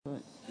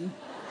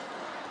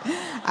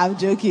I'm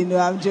joking. No,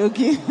 I'm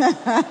joking.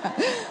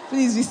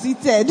 Please be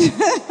seated.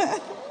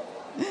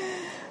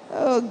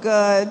 Oh,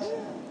 God.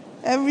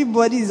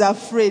 Everybody is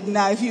afraid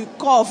now if you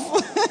cough.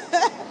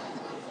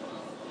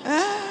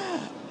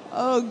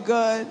 Oh,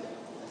 God.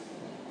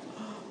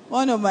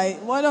 One of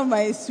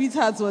my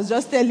sweethearts was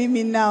just telling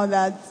me now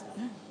that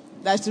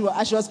as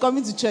she was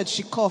coming to church,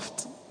 she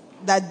coughed.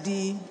 That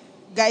the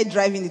guy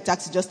driving the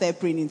taxi just started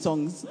praying in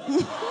tongues.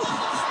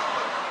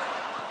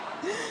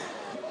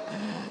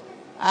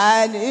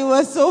 And it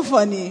was so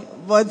funny.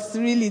 But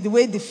really, the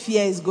way the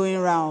fear is going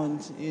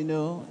around,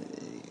 you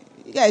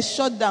guys,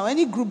 shut down.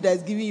 Any group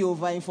that's giving you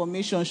over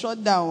information,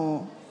 shut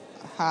down.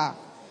 Ha.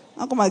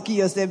 Don't come and kill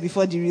yourself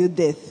before the real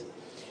death.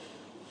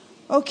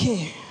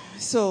 Okay,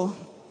 so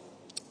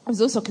I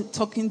was also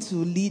talking to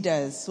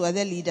leaders. So are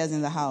there leaders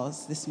in the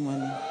house this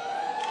morning?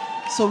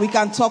 So we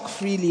can talk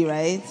freely,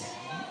 right?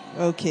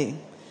 Okay.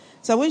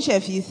 So I want to share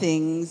a few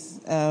things,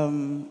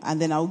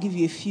 and then I'll give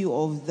you a few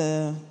of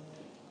the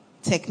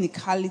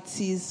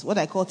technicalities, what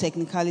I call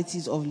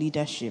technicalities of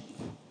leadership.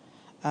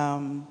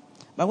 But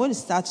I want to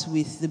start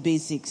with the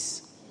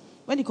basics.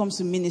 When it comes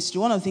to ministry,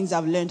 one of the things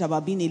I've learned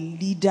about being a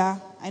leader,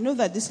 I know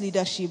that this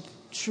leadership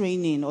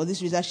training or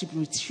this leadership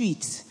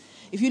retreat,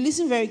 if you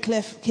listen very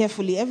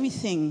carefully,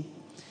 everything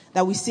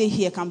that we say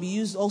here can be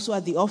used also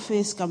at the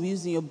office, can be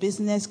used in your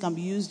business, can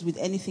be used with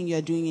anything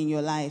you're doing in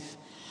your life.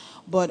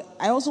 But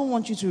I also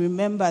want you to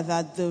remember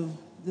that the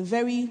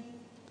very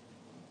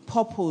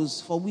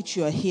purpose for which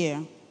you are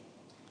here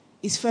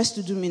is first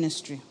to do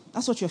ministry.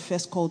 That's what you're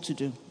first called to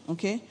do,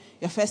 okay?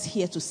 You're first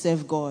here to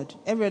serve God.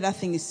 Every other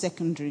thing is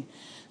secondary.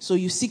 So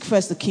you seek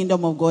first the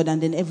kingdom of God,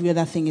 and then every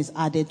other thing is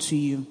added to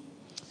you.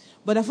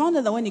 But I found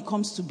out that when it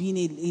comes to being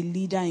a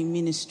leader in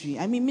ministry,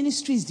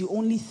 ministry is the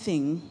only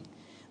thing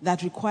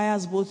that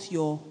requires both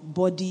your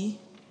body,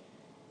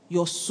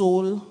 your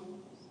soul,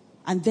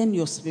 and then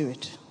your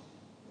spirit.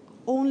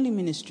 Only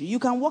ministry. You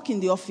can walk in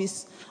the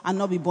office and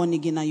not be born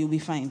again and you'll be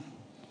fine.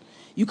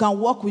 You can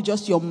walk with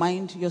just your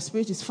mind, your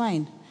spirit is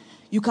fine.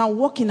 You can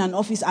walk in an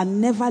office and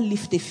never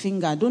lift a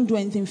finger, don't do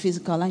anything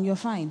physical, and you're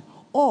fine.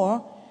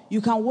 Or you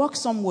can walk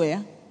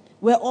somewhere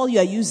where all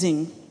you're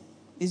using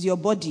is your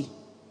body.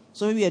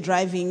 So maybe you're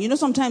driving.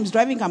 Sometimes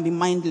driving can be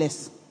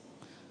mindless.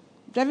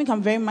 Driving can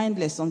be very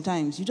mindless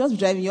sometimes. You just be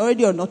driving, you're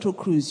already on auto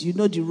cruise. You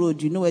know the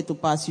road, you know where to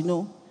pass,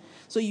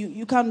 So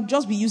you can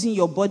just be using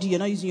your body, you're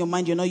not using your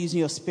mind, you're not using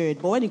your spirit.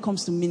 But when it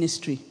comes to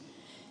ministry,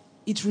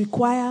 it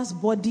requires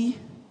body,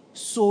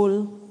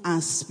 soul,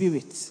 and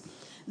spirit.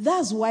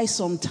 That's why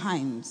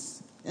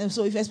sometimes,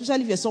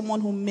 especially if you're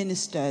someone who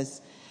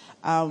ministers,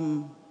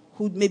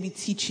 who maybe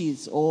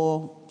teaches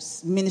or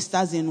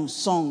ministers in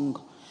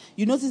song,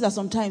 you notice that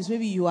sometimes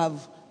maybe you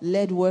have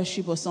led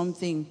worship or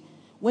something.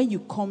 When you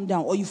come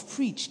down, or you've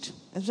preached,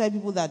 especially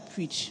people that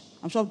preach,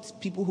 I'm sure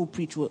people who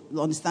preach will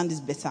understand this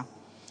better.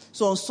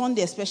 So on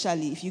Sunday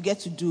especially, if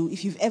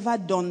you've ever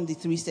done the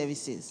 3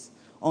 services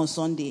on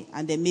Sunday,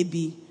 and then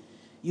maybe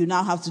you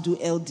now have to do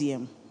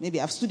LDM.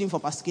 Maybe I've stood in for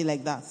Pastor K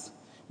like that.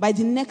 By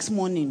the next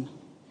morning,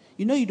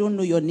 you don't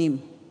know your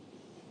name.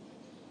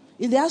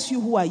 If they ask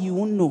you who are you,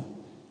 won't know.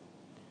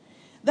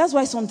 That's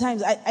why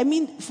sometimes,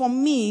 for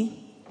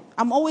me,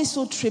 I'm always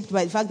so tripped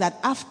by the fact that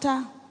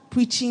after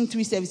preaching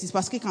 3 services,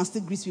 Pastor K can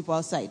still greet people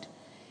outside.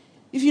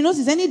 If you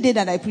notice, any day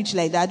that I preach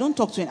like that, I don't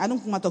come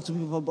and talk to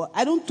people, but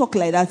I don't talk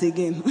like that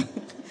again.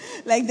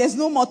 Like there's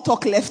no more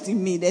talk left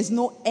in me. There's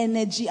no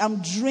energy.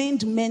 I'm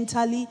drained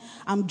mentally,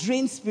 I'm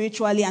drained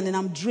spiritually, and then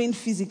I'm drained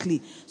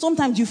physically.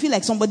 Sometimes you feel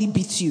like somebody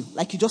beats you,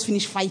 like you just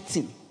finished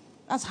fighting.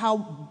 That's how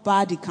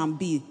bad it can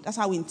be. That's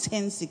how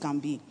intense it can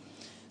be.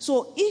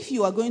 So if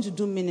you are going to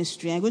do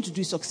ministry and going to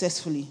do it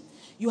successfully,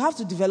 you have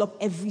to develop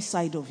every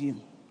side of you.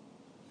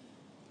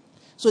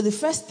 So the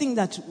first thing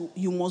that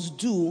you must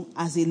do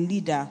as a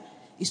leader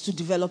is to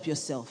develop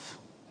yourself.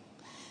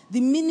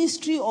 The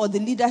ministry or the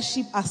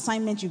leadership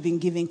assignment you've been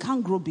given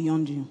can't grow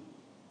beyond you.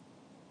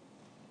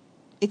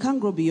 It can't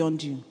grow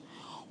beyond you.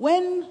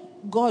 When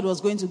God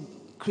was going to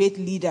create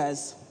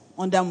leaders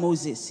under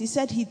Moses,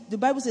 the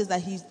Bible says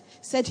that he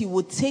said he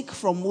would take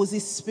from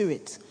Moses'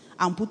 spirit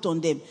and put on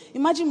them.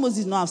 Imagine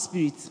Moses not have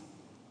spirit.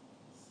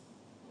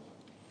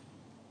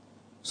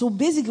 So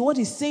basically what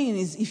he's saying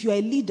is, if you're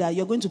a leader,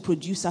 you're going to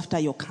produce after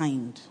your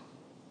kind.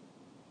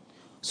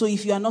 So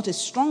if you are not a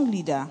strong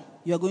leader,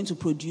 you are going to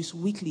produce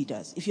weak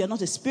leaders. If you are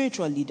not a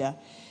spiritual leader,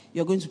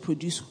 you are going to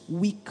produce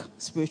weak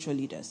spiritual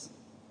leaders.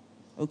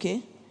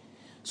 Okay?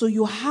 So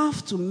you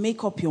have to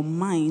make up your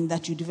mind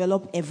that you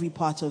develop every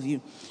part of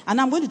you. And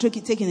I'm going to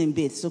take it in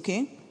bits,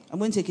 okay? I'm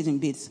going to take it in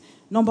bits.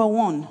 Number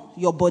 1,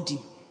 your body.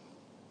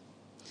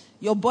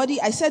 Your body,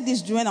 I said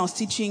this during I was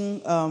teaching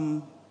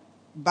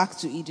Back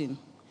to Eden.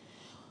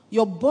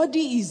 Your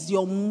body is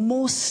your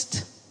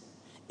most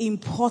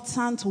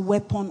important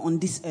weapon on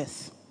this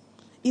earth.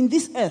 In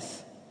this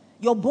earth,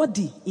 your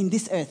body in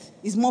this earth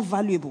is more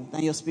valuable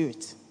than your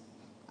spirit.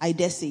 I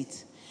dare say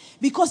it.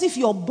 Because if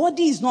your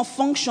body is not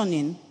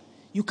functioning,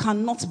 you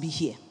cannot be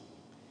here.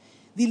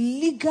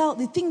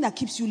 The thing that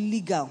keeps you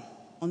legal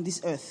on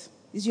this earth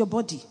is your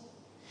body.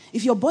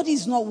 If your body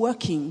is not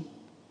working,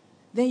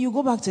 then you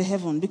go back to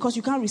heaven, because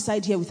you can't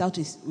reside here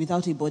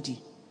without a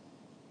body.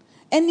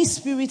 Any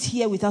spirit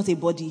here without a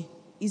body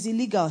is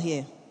illegal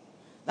here.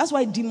 That's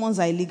why demons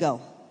are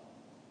illegal.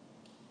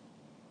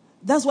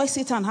 That's why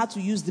Satan had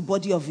to use the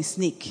body of a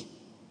snake.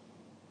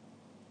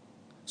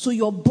 So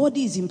your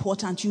body is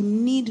important. You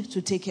need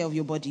to take care of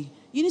your body.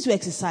 You need to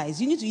exercise.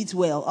 You need to eat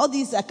well. All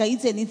this, I can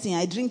eat anything.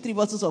 I drink 3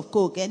 bottles of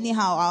Coke.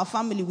 Anyhow, our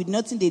family, with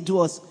nothing they do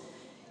us.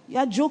 You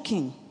are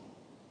joking.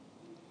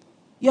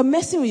 You're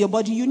messing with your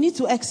body. You need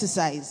to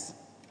exercise.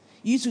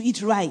 You need to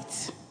eat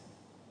right.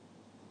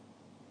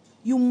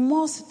 You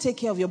must take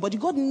care of your body.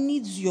 God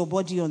needs your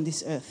body on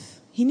this earth.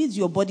 He needs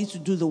your body to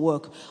do the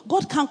work.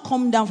 God can't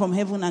come down from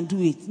heaven and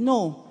do it.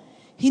 No.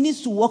 He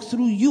needs to walk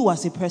through you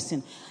as a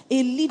person.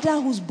 A leader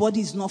whose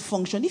body is not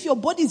functioning. If your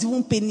body is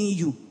even paining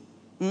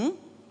you,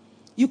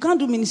 you can't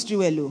do ministry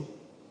well.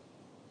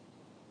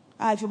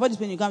 If your body is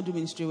paining you, can't do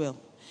ministry well.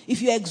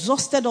 If you're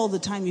exhausted all the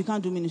time, you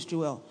can't do ministry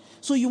well.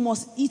 So you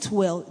must eat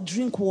well,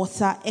 drink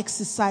water,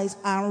 exercise,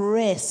 and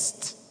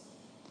rest.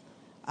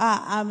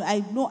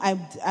 I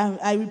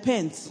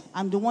repent.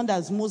 I'm the one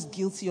that's most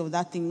guilty of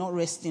that thing, not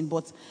resting.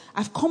 But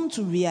I've come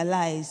to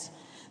realize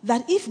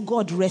that if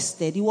God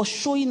rested, He was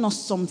showing us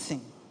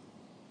something.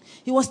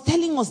 He was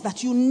telling us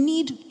that you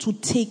need to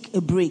take a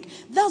break.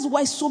 That's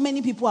why so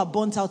many people are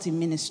burnt out in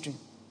ministry.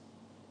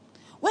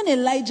 When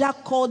Elijah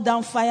called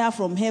down fire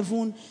from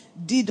heaven,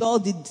 did all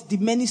the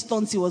many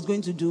stunts he was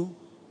going to do,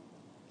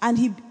 and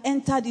he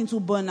entered into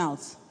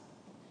burnout,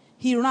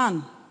 he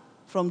ran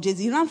from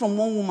Jezebel. He ran from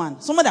one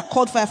woman, someone that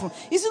called fire from.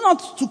 Is it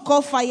not to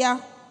call fire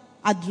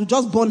and to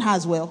just burn her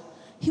as well?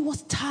 He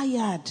was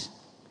tired.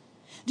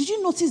 Did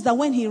you notice that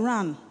when he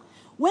ran,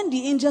 when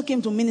the angel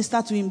came to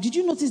minister to him, did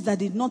you notice that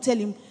they did not tell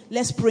him,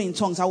 let's pray in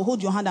tongues? I will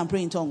hold your hand and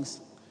pray in tongues.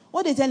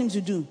 What did they tell him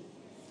to do?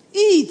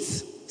 Eat,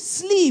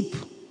 sleep,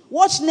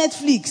 watch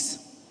Netflix.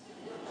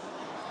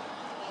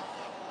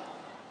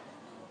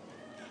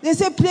 They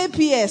say play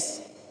PS.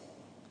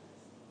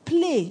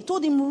 Play.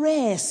 Told him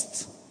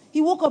rest.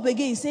 He woke up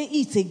again. He said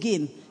eat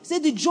again. He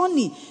said the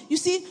journey. You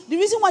see, the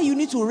reason why you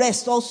need to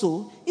rest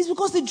also is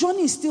because the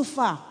journey is still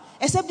far.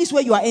 Except this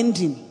where you are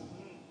ending.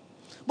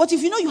 But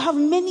if you know you have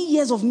many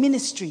years of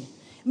ministry,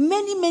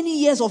 many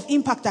years of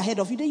impact ahead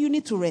of you, then you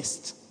need to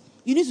rest.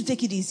 You need to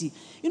take it easy.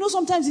 You know,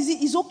 sometimes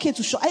it's okay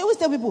to shut. I always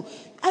tell people,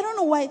 I don't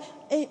know why,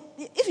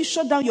 if you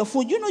shut down your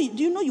phone, do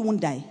you know you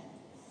won't die?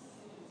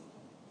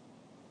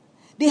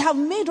 They have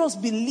made us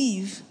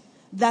believe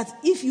that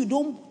if you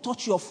don't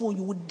touch your phone,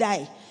 you would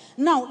die.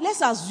 Now,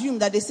 let's assume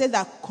that they said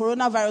that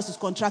coronavirus is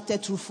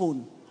contracted through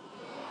phone.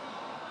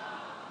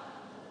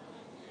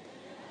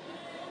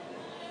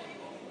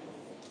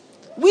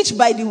 Which,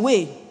 by the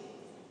way,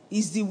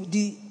 is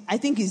I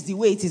think is the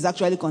way it is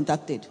actually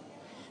contacted.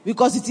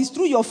 Because it is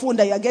through your phone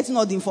that you are getting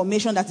all the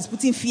information that is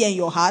putting fear in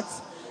your heart,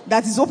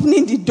 that is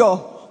opening the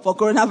door for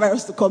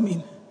coronavirus to come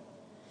in.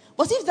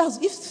 But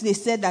if they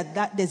said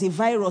that there's a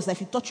virus that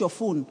if you touch your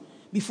phone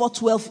before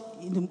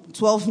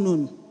 12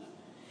 noon,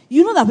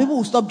 you know that people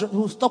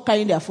will stop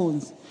carrying their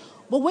phones.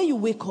 But when you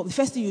wake up, the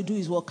first thing you do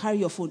is carry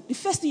your phone. The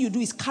first thing you do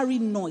is carry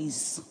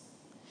noise.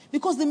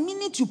 Because the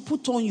minute you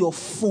put on your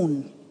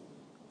phone,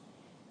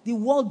 the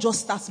world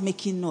just starts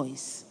making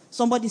noise.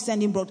 Somebody's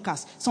sending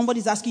broadcasts.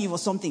 Somebody's asking you for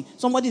something.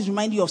 Somebody's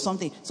reminding you of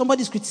something.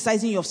 Somebody's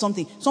criticizing you of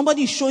something.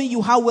 Somebody's showing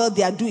you how well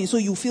they are doing so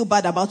you feel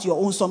bad about your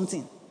own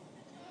something.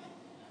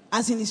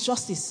 As in, it's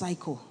just a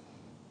cycle.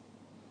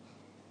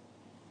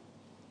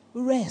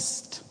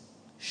 Rest.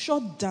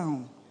 Shut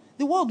down.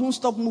 The world won't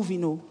stop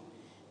moving, no.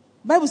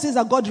 Bible says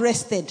that God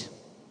rested.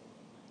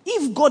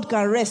 If God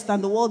can rest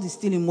and the world is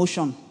still in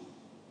motion,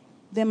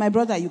 then my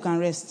brother, you can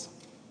rest.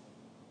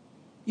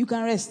 You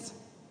can rest.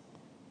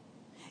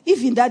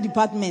 If in that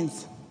department,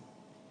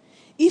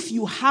 if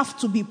you have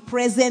to be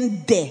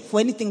present there for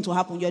anything to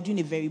happen, you are doing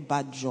a very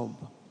bad job.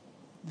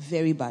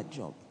 Very bad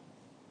job.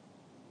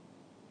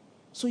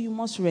 So you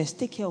must rest.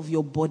 Take care of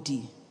your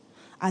body.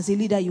 As a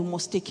leader, you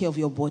must take care of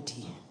your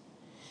body.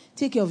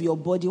 Take care of your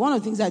body. One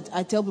of the things that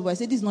I tell people, I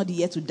say, this is not the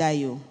year to die,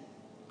 yo.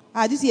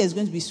 This year is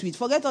going to be sweet.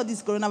 Forget all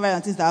these coronavirus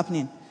and things that are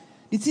happening.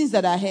 The things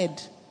that are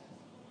ahead.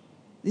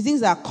 The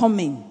things that are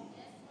coming.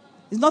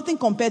 It's nothing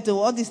compared to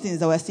all these things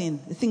that we're seeing.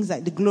 The things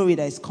like the glory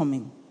that is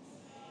coming.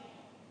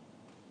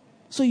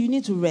 So you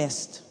need to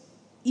rest.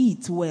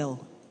 Eat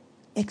well.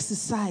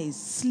 Exercise.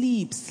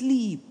 Sleep.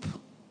 Sleep,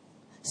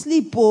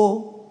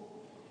 oh.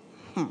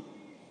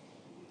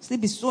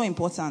 Sleep is so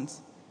important.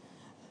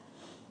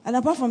 And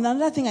apart from that,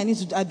 another thing I need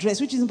to address,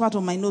 which isn't part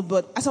of my note,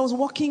 but as I was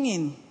walking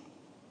in,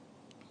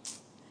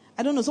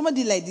 I don't know,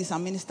 somebody like this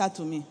and ministered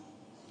to me.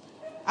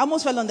 I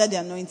almost fell under the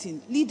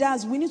anointing.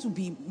 Leaders, we need to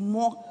be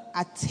more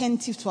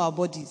attentive to our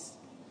bodies.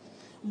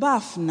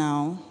 Bath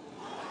now.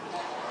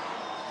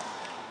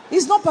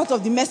 It's not part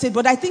of the message,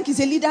 but I think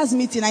it's a leaders'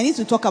 meeting. I need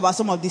to talk about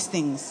some of these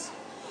things.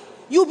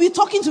 You'll be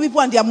talking to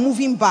people and they are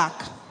moving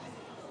back.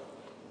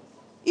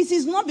 It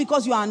is not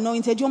because you are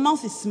anointed. Your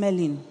mouth is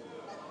smelling.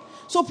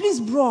 So please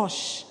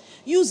brush.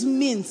 Use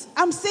mint.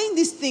 I'm saying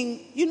this thing,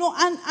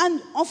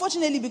 and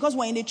unfortunately, because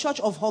we're in a church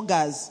of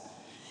huggers,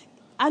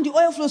 And the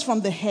oil flows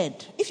from the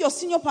head. If your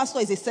senior pastor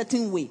is a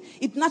certain way,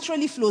 it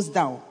naturally flows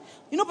down.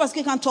 You know, Pastor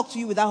K can't talk to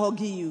you without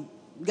hugging you.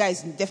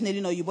 Guys,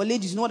 definitely know you. But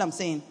ladies, you know what I'm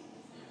saying?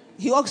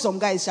 He hugs some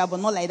guys, but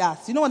not like that.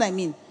 You know what I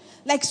mean?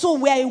 Like, so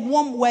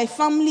we're a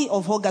family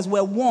of huggers.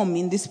 We're warm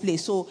in this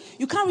place. So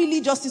you can't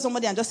really just see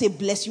somebody and just say,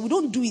 bless you. We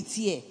don't do it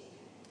here.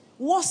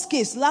 Worst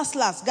case,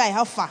 last, guy,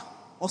 how far?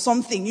 Or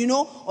something, you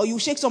know? Or you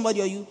shake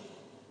somebody, or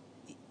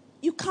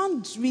you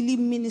can't really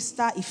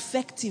minister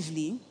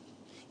effectively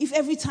if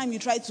every time you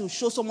try to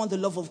show someone the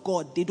love of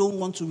God, they don't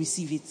want to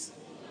receive it.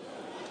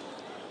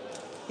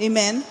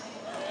 Amen?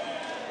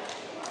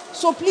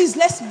 So please,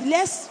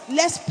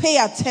 let's pay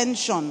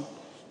attention.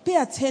 Pay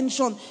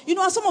attention. You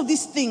know, some of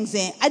these things,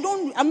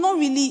 I'm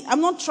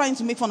not trying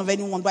to make fun of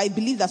anyone, but I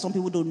believe that some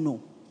people don't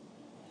know.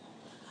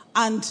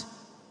 And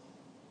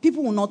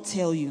people will not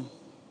tell you.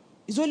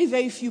 It's only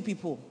very few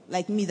people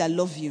like me that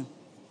love you.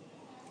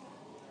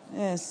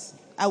 Yes,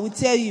 I will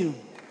tell you.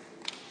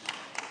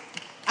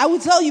 I will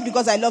tell you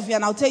because I love you,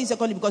 and I'll tell you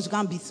secondly because you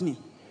can't beat me.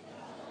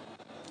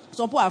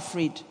 Some people are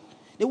afraid.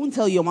 They won't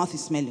tell you your mouth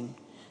is smelling.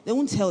 They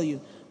won't tell you.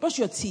 Brush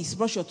your teeth,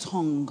 brush your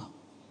tongue.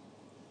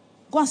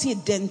 Go and see a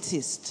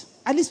dentist.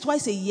 At least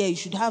twice a year, you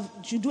should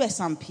do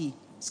SMP,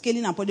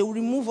 scaling up, but they will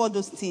remove all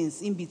those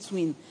things in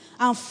between.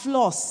 And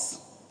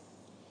floss.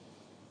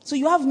 So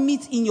you have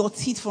meat in your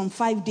teeth from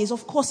 5 days.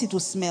 Of course it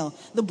will smell.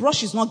 The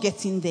brush is not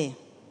getting there.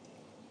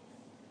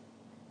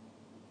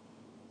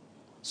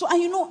 So, and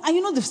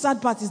you know the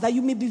sad part is that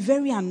you may be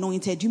very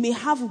anointed. You may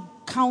have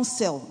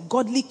counsel,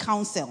 godly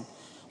counsel,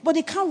 but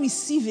they can't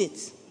receive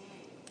it.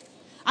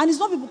 And it's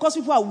not because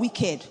people are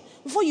wicked.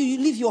 Before you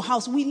leave your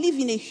house, we live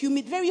in a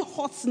humid, very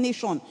hot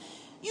nation.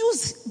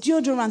 Use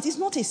deodorant. It's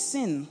not a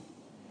sin.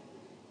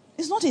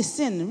 It's not a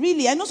sin,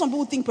 really. I know some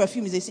people think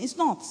perfume is a sin. It's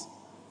not.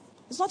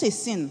 It's not a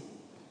sin.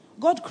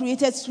 God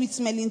created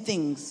sweet-smelling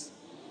things.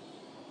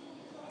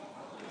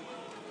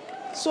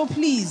 So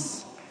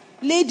please,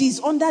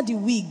 ladies under the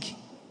wig,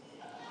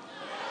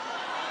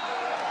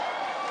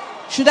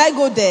 should I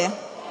go there?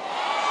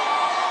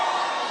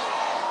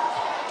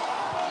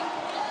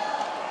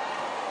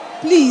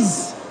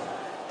 Please.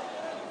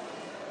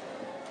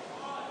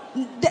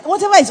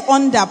 Whatever is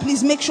under,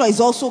 please make sure it's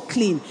also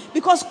clean.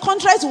 Because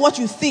contrary to what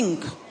you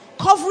think,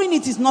 covering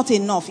it is not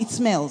enough. It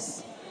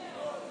smells.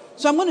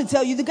 So I'm going to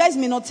tell you, the guys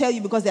may not tell you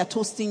because they are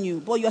toasting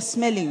you, but you're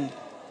smelling.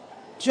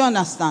 Do you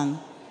understand?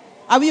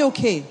 Are we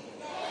okay?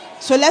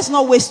 So let's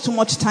not waste too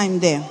much time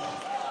there.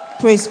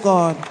 Praise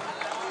God.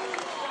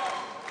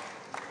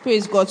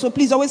 Praise God. So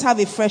please always have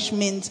a fresh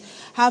mint.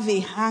 Have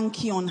a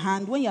hanky on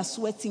hand. When you're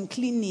sweating,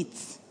 clean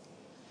it.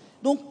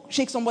 Don't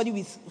shake somebody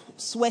with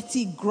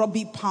sweaty,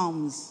 grubby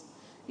palms.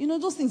 You know,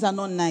 those things are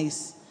not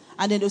nice.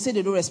 And then they'll say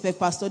they don't respect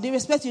pastor. They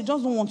respect you,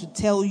 just don't want to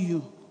tell you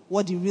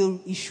what the real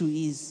issue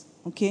is.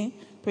 Okay?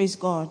 Praise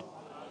God.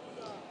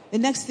 The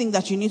next thing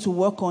that you need to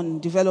work on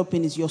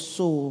developing is your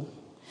soul.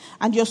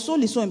 And your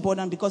soul is so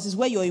important because it's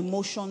where your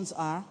emotions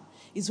are.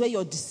 It's where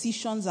your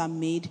decisions are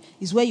made.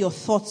 It's where your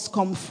thoughts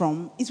come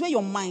from. It's where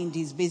your mind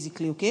is,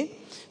 basically, okay?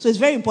 So it's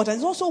very important.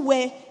 It's also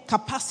where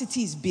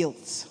capacity is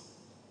built.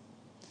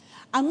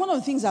 And one of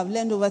the things I've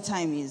learned over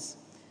time is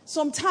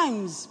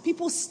sometimes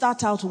people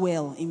start out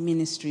well in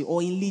ministry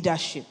or in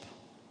leadership.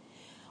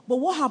 But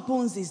what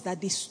happens is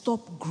that they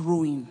stop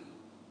growing.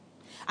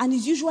 And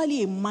it's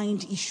usually a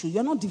mind issue.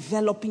 You're not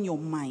developing your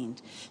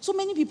mind. So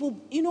many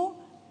people, you know,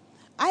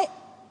 I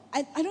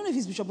don't know if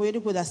it's Bishop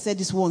Oyedepo that said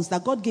this once,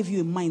 that God gave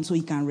you a mind so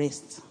he can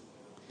rest.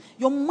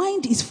 Your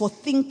mind is for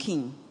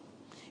thinking.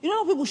 You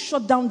know how people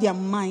shut down their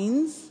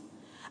minds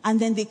and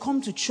then they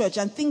come to church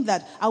and think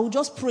that I will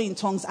just pray in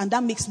tongues and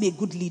that makes me a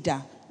good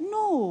leader.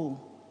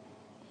 No,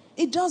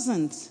 it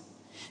doesn't.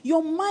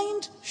 Your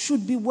mind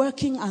should be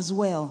working as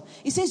well.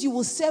 It says you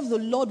will serve the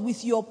Lord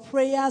with your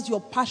prayers,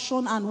 your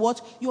passion, and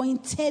what? Your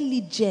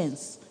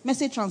intelligence.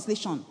 Message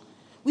translation.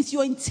 With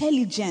your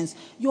intelligence.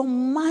 Your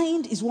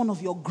mind is one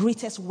of your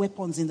greatest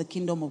weapons in the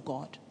kingdom of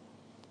God.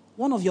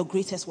 One of your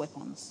greatest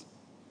weapons.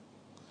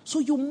 So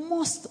you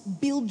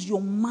must build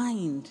your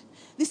mind.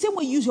 The same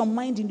way you use your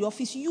mind in the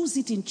office, use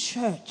it in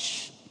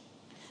church.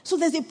 So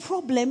there's a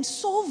problem,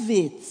 solve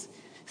it.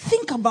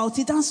 Think about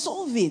it and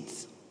solve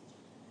it.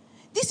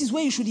 This is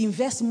where you should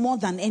invest more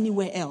than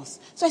anywhere else.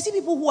 So I see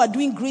people who are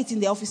doing great in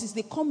their offices.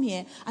 They come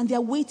here and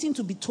they're waiting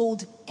to be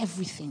told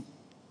everything.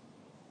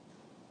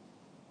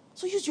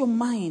 So use your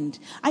mind.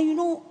 And you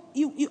know,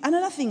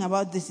 another thing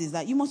about this is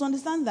that you must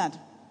understand that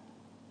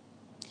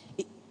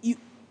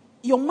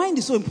your mind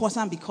is so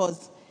important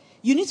because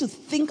you need to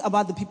think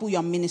about the people you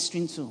are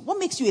ministering to. What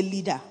makes you a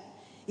leader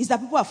is that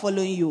people are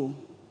following you.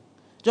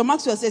 John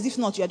Maxwell says, if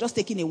not, you are just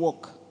taking a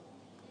walk.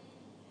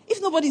 If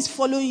nobody is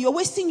following you, you're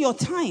wasting your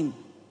time.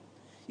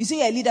 You say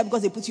you're a leader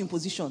because they put you in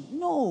position.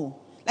 No.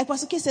 Like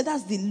Pastor K said,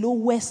 that's the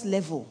lowest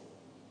level.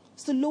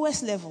 It's the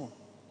lowest level.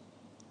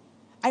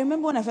 I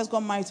remember when I first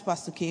got married to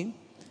Pastor K,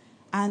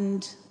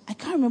 and I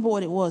can't remember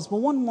what it was, but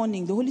one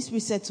morning the Holy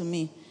Spirit said to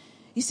me,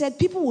 he said,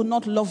 people will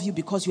not love you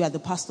because you are the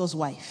pastor's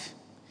wife.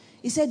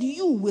 He said,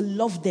 you will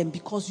love them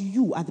because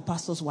you are the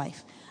pastor's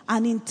wife.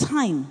 And in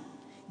time,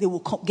 they will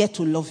get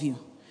to love you.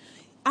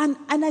 And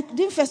I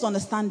didn't first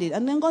understand it.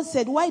 And then God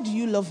said, why do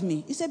you love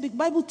me? He said, the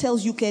Bible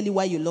tells you clearly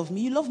why you love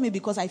me. You love me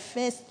because I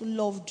first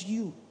loved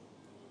you.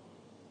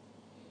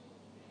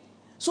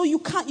 So you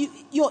can't,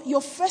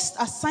 your first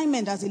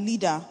assignment as a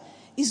leader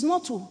is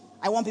not to,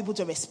 I want people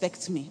to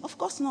respect me. Of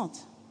course not.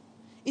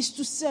 It's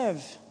to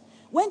serve.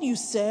 When you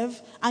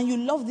serve and you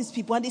love these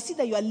people and they see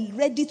that you are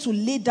ready to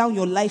lay down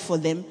your life for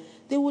them,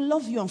 they will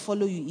love you and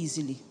follow you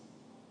easily.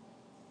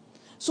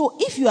 So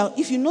if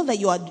you know that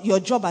your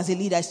job as a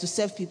leader is to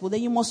serve people,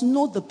 then you must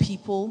know the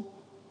people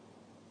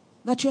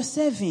that you're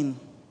serving.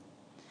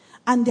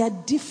 And there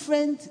are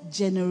different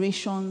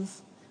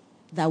generations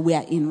that we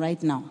are in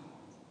right now.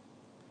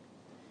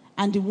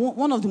 And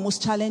one of the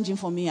most challenging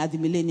for me are the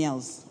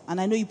millennials.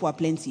 And I know people are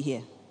plenty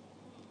here.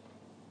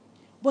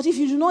 But if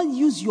you do not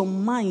use your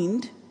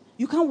mind,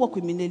 you can't work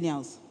with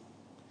millennials.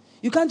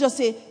 You can't just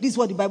say, this is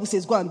what the Bible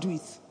says, go and do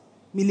it.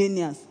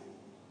 Millennials.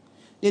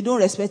 They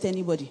don't respect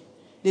anybody.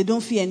 They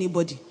don't fear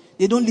anybody.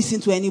 They don't listen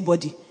to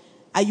anybody.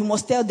 And you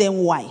must tell them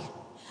why.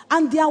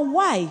 And their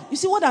why. You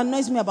see what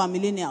annoys me about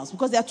millennials?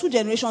 Because there are two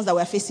generations that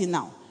we're facing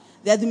now.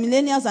 There are the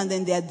millennials and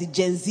then there are the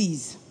Gen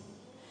Zs.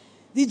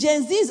 The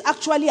Gen Zs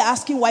actually are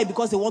asking why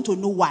because they want to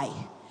know why.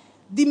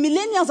 The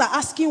millennials are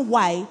asking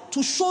why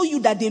to show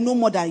you that they know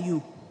more than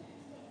you.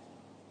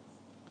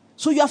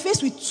 So you are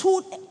faced with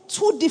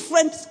two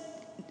different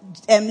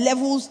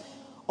levels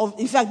of,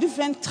 in fact,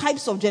 different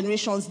types of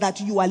generations that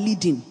you are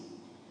leading.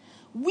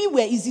 We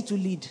were easy to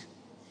lead.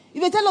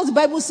 If they tell us the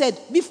Bible said,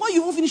 before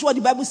you even finish what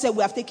the Bible said,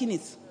 we have taken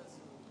it.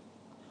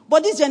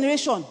 But this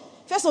generation,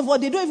 first of all,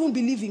 they don't even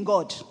believe in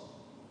God.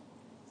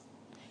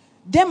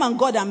 Them and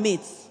God are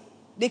mates.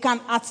 They can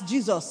at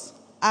Jesus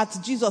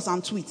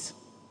and tweet.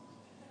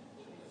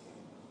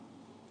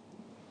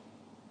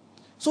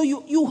 So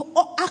you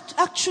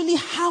actually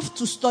have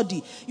to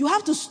study. You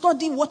have to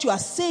study what you are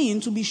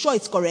saying to be sure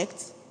it's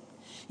correct.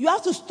 You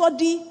have to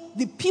study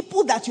the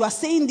people that you are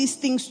saying these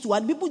things to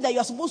and people that you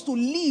are supposed to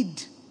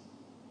lead.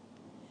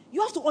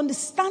 You have to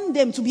understand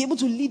them to be able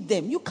to lead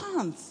them. You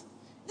can't.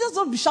 Just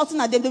don't be shouting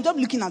at them. They'll just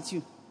be looking at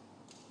you.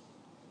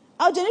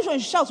 Our generation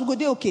shouts, we go,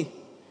 they're okay.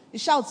 The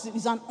shout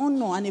is an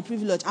honor and a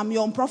privilege. I'm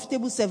your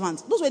unprofitable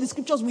servant. Those were the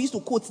scriptures we used to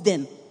quote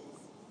then.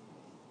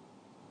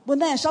 But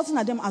now you're shouting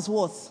at them as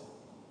what?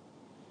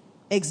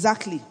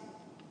 Exactly.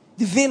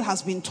 The veil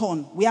has been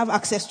torn. We have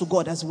access to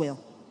God as well.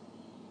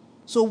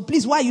 So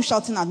please, why are you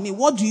shouting at me?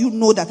 What do you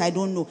know that I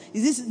don't know?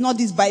 Is this not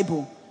this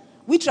Bible?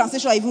 Which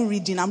translation are you even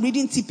reading? I'm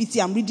reading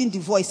TPT, I'm reading The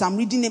Voice, I'm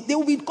reading it. They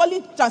will be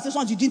calling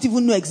translations you didn't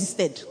even know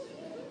existed.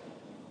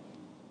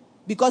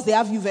 Because they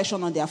have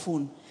YouVersion on their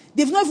phone.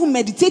 They've not even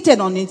meditated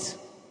on it.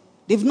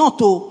 They've not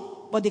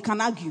told, but they can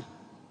argue.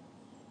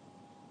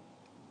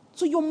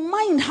 So your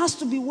mind has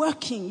to be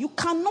working. You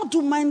cannot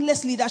do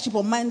mindless leadership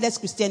or mindless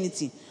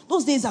Christianity.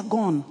 Those days are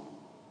gone.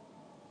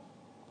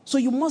 So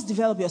you must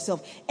develop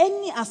yourself.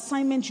 Any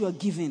assignment you are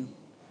given,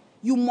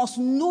 you must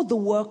know the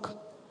work,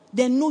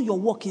 then know your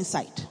work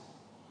inside.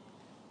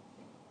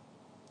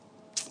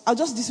 I was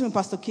just listening to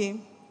Pastor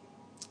K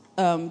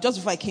just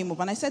before I came up,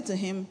 and I said to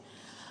him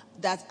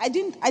that I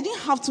didn't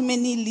have too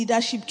many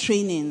leadership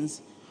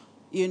trainings,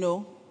 you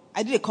know.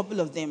 I did a couple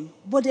of them,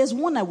 but there's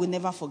one I will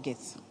never forget.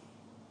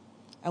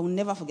 I will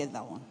never forget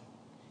that one.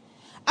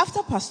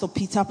 After Pastor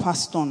Peter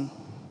passed on,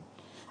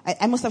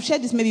 I must have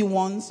shared this maybe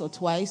once or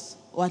twice,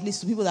 or at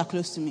least to people that are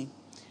close to me.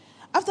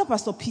 After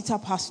Pastor Peter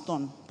passed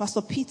on,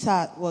 Pastor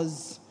Peter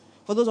was,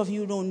 for those of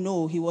you who don't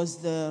know, he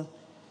was the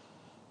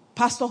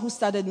pastor who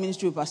started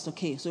ministry with Pastor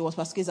K. So he was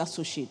Pastor K's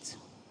associate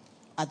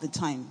at the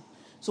time.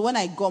 So when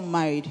I got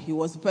married, he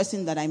was the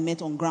person that I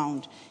met on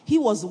ground. He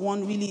was the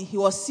one really, he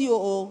was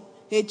COO,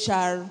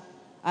 HR,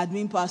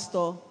 admin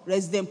pastor,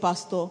 resident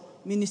pastor,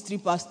 ministry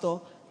pastor,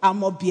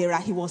 armor bearer.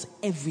 He was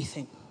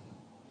everything.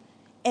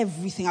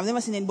 Everything. I've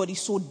never seen anybody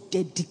so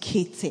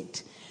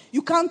dedicated.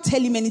 You can't tell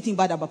him anything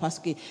bad about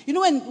Pastor K. You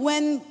know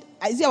when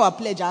I see our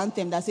pledge, our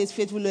anthem that says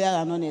faithful, loyal,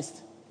 and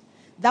honest.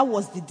 That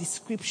was the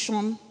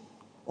description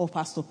of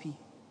Pastor P.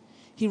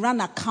 He ran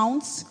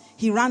accounts.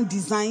 He ran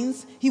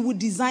designs. He would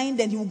design,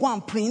 then he would go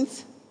and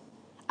print.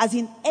 As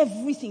in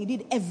everything. He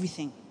did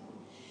everything.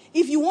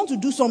 If you want to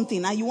do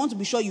something and you want to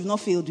be sure you've not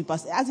failed with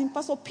Pastor, as in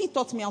Pastor P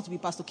taught me how to be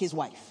Pastor K's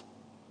wife.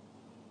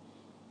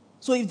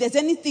 So if there's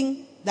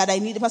anything that I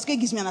need, Pastor K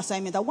gives me an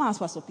assignment, I want to ask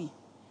Pastor P.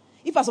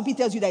 If Pastor P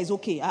tells you that it's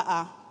okay,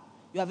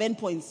 you have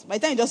endpoints. By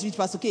the time you just reach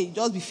Pastor K, you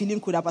just be feeling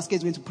good that Pastor K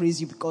is going to praise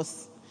you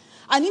because.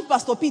 And if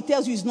Pastor P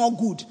tells you it's not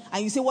good,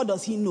 and you say, what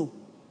does he know?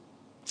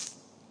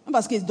 When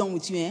Pastor K is done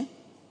with you,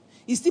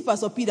 it's still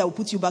Pastor P that will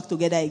put you back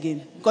together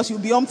again. Because you'll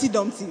be Humpty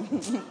Dumpty.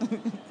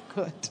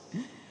 Good.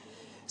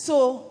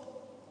 So,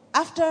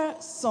 after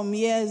some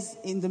years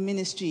in the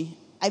ministry,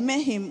 I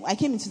met him. I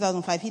came in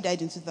 2005. He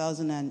died in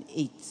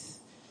 2008.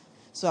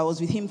 So I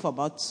was with him for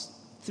about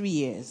 3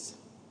 years.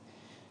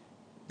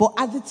 But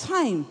at the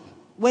time,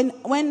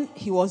 when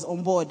he was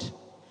on board,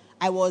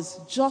 I was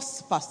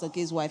just Pastor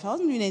K's wife. I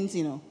wasn't doing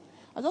anything,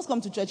 I just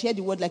come to church, hear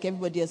the word like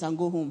everybody else, and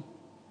go home.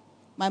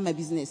 Mind my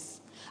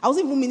business. I was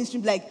even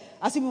ministering, like,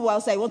 I see people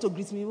outside want to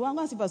greet me. Well, I'm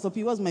going to see Pastor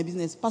P. What's my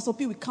business? Pastor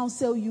P will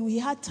counsel you. He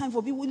had time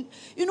for people.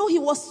 You know, he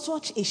was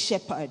such a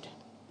shepherd.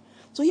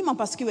 So him and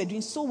Pastor K were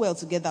doing so well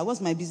together.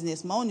 What's my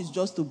business? My own is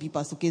just to be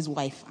Pastor K's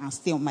wife and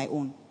stay on my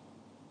own.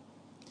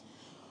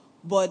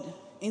 But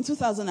in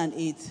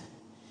 2008,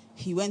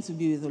 he went to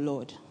be with the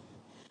Lord.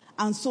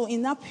 And so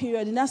in that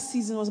period, in that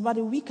season, it was about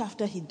a week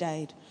after he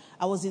died,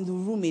 I was in the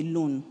room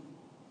alone.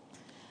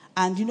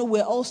 And, you know,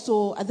 we're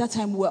also, at that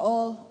time, we're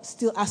all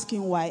still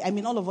asking why. I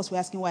mean, all of us were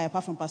asking why,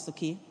 apart from Pastor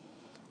K,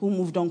 who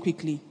moved on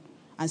quickly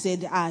and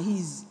said,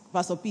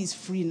 Pastor P is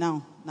free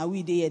now. Now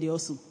we there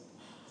also.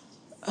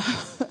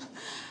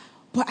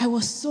 But I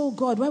was so,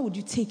 God, why would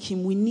you take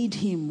him? We need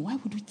him. Why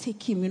would we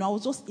take him? You know, I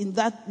was just in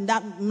that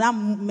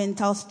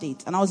mental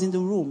state. And I was in the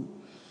room.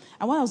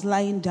 And while I was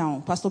lying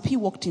down, Pastor P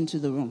walked into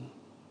the room.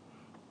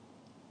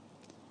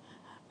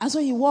 And so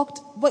he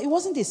walked, but it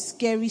wasn't a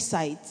scary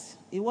sight.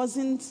 It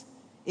wasn't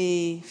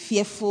a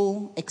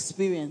fearful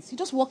experience. He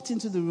just walked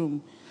into the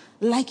room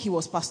like he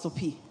was Pastor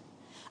P.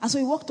 And so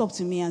he walked up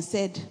to me and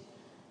said,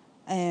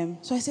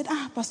 so I said,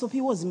 Pastor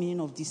P, what's the meaning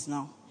of this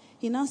now?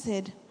 He now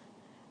said,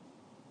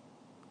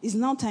 it's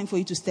now time for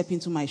you to step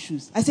into my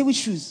shoes. I said, which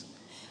shoes?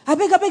 I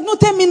beg, no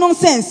tell me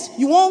nonsense.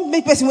 You won't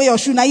make person wear your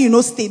shoe, now you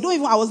know stay.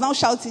 I was now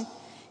shouting.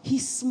 He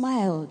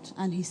smiled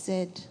and he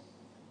said,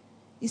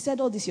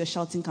 all this your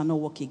shouting cannot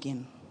work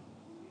again.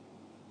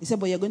 He said,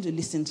 but you're going to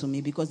listen to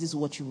me because this is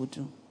what you will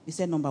do. He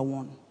said, number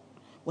one,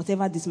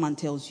 whatever this man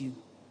tells you,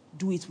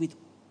 do it with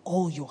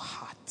all your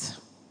heart.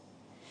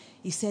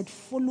 He said,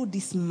 follow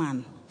this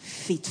man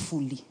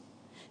faithfully. He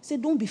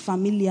said, don't be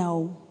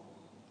familiar.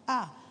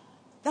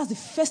 That's the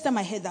first time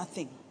I heard that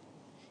thing.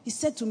 He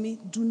said to me,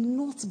 do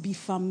not be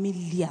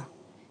familiar.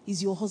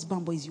 He's your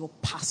husband, but he's your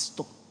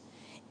pastor.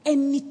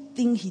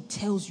 Anything he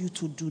tells you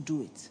to do,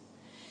 do it.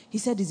 He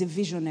said he's a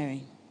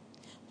visionary.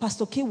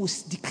 Pastor K will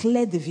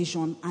declare the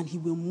vision and he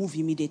will move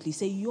immediately. He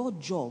said, your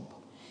job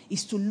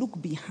is to look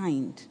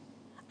behind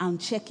and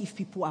check if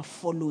people are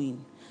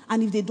following.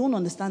 And if they don't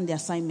understand the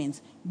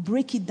assignment,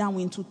 break it down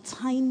into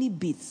tiny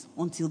bits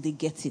until they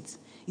get it.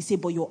 He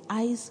said, but your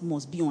eyes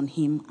must be on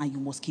him and you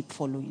must keep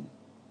following.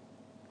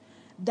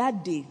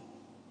 That day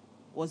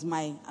was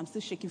I'm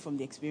still shaking from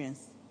the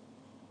experience.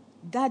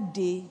 That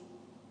day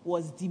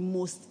was the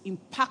most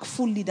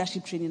impactful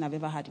leadership training I've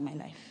ever had in my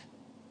life.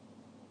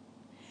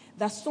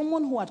 That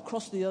someone who had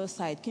crossed the other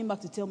side came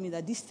back to tell me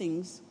that these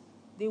things,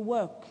 they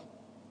work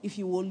if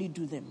you only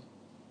do them.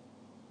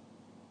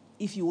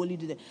 If you only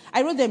do them.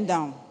 I wrote them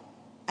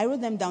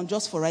down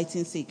just for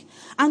writing's sake.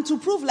 And to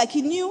prove, like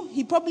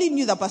he probably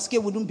knew that Pastor K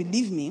wouldn't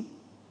believe me.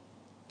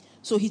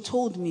 So he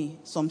told me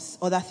some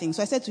other things.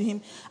 So I said to him,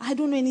 I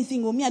don't know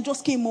anything. I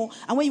just came home.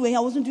 And when you were here,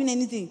 I wasn't doing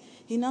anything.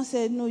 He now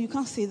said, no, you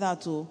can't say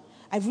that.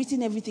 I've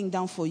written everything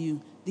down for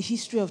you. The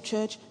history of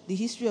church, the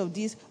history of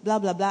this, blah,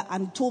 blah, blah.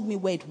 And told me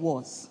where it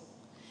was.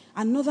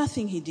 Another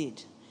thing he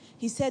did.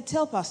 He said,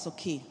 tell Pastor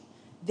K,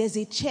 there's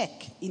a check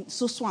in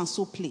so and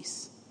so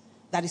place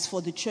that is for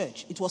the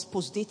church. It was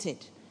post-dated,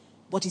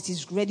 but it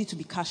is ready to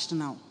be cashed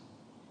now.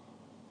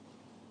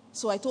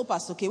 So I told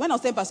Pastor K, when I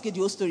was telling Pastor K the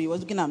whole story, he was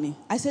looking at me.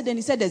 I said, then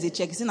he said, there's a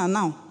check. He said, now,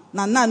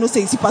 no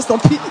say, you see Pastor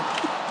P.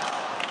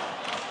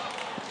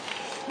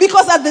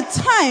 Because at the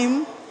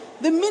time,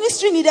 the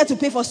ministry needed to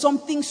pay for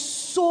something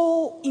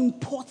so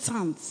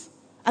important.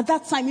 At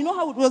that time, you know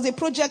how it was a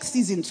project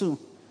season too.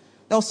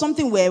 There was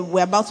something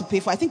we're about to pay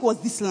for. I think it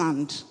was this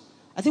land.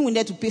 I think we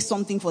needed to pay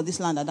something for this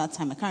land at that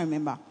time. I can't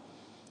remember.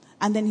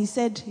 And then he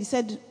said,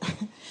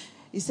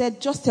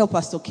 just tell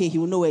Pastor K, he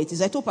will know where it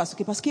is. I told Pastor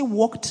K. Pastor K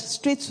walked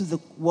straight to the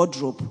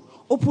wardrobe,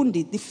 opened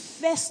it. The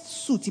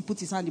first suit he put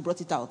his hand, he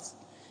brought it out.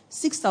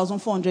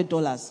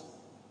 $6,400.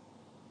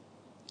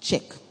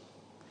 Check.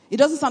 It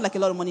doesn't sound like a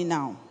lot of money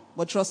now,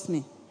 but trust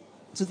me.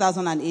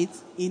 2008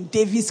 in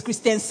Davis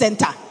Christian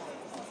Center.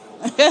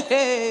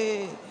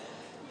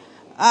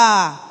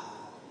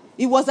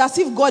 It was as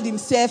if God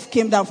himself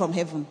came down from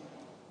heaven.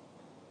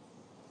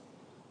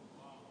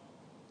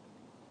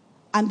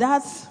 And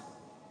that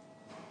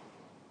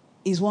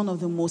is one of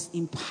the most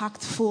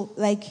impactful,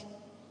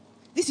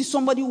 this is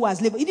somebody who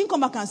has labored. He didn't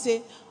come back and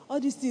say, all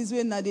these things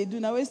when they do,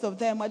 now waste of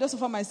time. I just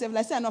offer myself.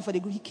 I said, I'm not for the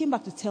group. He came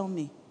back to tell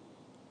me.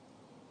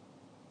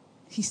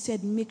 He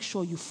said, make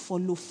sure you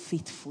follow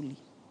faithfully.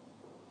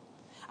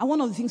 And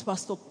one of the things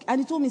and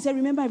he told me, he said,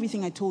 remember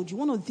everything I told you.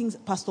 One of the things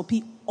Pastor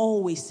P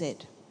always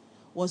said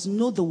was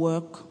know the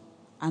work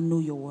and know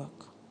your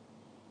work.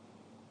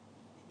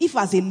 If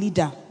as a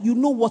leader, you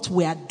know what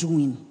we are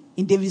doing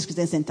in Davis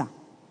Christian Center,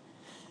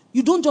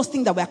 you don't just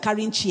think that we are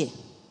carrying chair.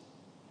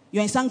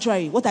 You're in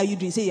sanctuary. What are you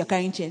doing? Say you're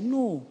carrying chair.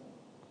 No.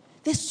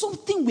 There's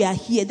something we are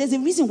here. There's a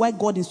reason why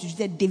God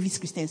instituted Davis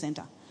Christian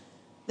Center.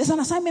 There's an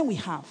assignment we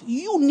have.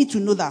 You need to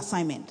know the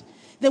assignment.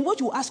 Then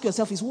what you ask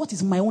yourself is, what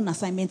is my own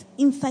assignment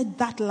inside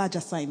that large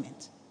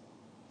assignment?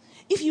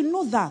 If you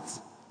know that,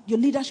 your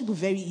leadership will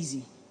be very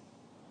easy.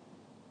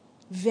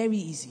 Very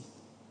easy.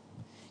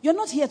 You're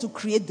not here to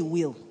create the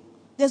will.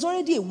 There's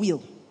already a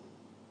will.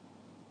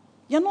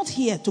 You're not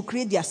here to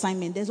create the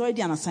assignment. There's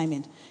already an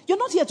assignment. You're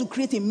not here to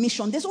create a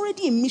mission. There's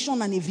already a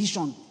mission and a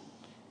vision.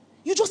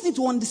 You just need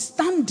to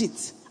understand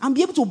it and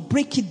be able to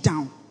break it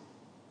down.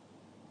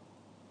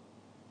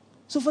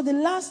 So for the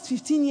last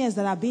 15 years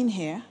that I've been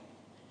here,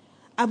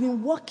 I've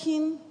been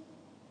working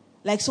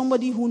like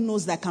somebody who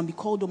knows that can be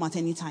called home at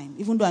any time,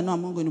 even though I know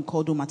I'm not going to be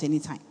called home at any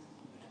time.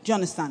 Do you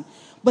understand?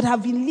 But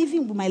I've been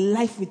living my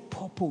life with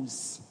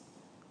purpose.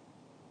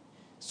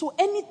 So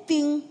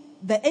anything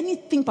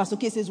Pastor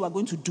K says we are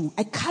going to do,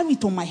 I carry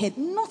it on my head,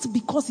 not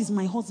because he's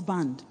my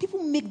husband.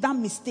 People make that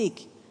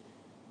mistake.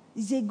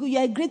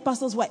 You're a great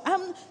pastor's wife.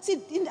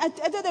 I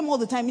tell them all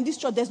the time, in this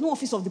church, there's no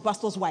office of the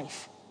pastor's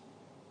wife.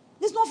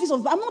 There's no office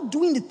of, I'm not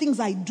doing the things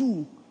I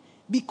do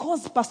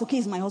because Pastor K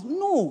is my husband.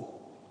 No.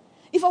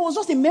 If I was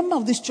just a member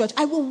of this church,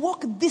 I will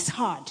work this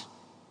hard.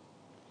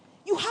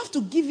 You have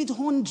to give it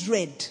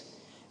 100.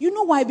 You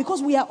know why?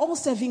 Because we are all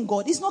serving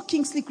God. It's not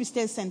Kingsley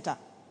Christian Center.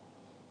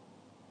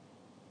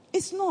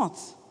 It's not.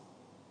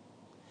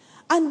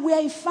 And we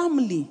are a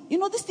family. You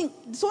know this thing,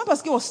 so when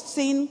Pastor K was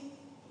saying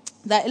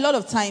that a lot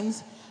of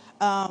times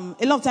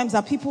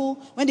that people,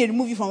 when they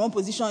remove you from one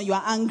position, you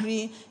are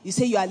angry, you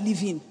say you are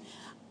leaving.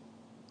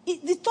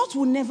 The thought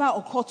will never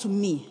occur to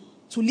me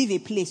to leave a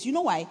place. You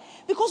know why?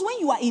 Because when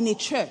you are in a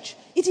church,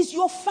 it is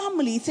your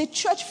family. It's a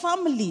church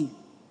family.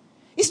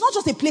 It's not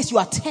just a place you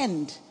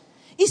attend.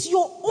 It's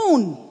your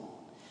own.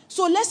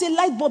 So let's say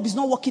light bulb is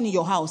not working in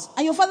your house.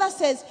 And your father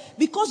says,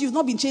 because you've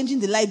not been changing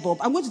the light bulb,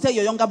 I'm going to tell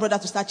your younger brother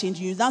to start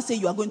changing. You now say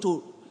you are going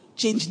to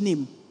change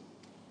name.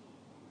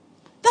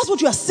 That's what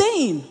you are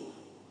saying.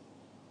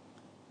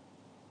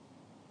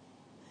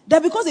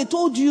 That because they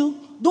told you,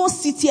 don't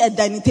sit here at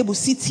dining table,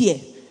 sit here.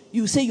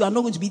 You say you are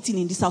not going to be eating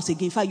in this house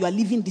again. In fact, you are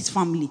leaving this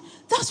family.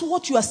 That's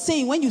what you are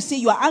saying when you say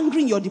you are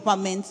angry in your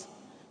department,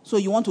 so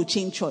you want to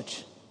change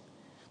church.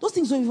 Those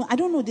things don't even, I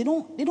don't know,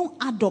 they don't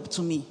add up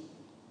to me.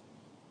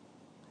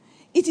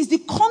 It is the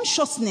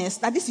consciousness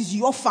that this is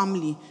your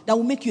family that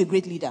will make you a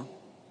great leader.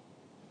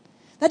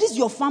 That is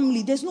your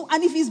family. There's no,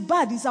 and if it's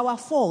bad, it's our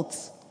fault.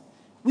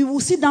 We will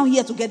sit down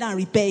here together and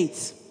repair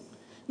it.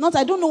 Not,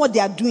 I don't know what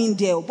they are doing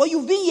there. But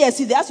you've been here,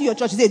 see, they ask you your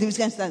church,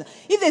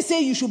 if they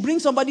say you should bring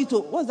somebody to,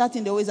 what's that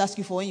thing they always ask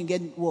you for when you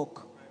get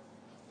work?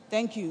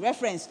 Thank you.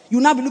 Reference.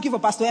 You'll now be looking for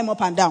Pastor M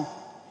up and down.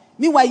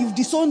 Meanwhile, you've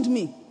disowned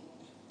me.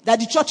 That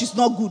the church is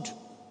not good.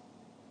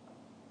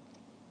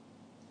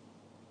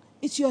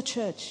 It's your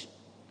church.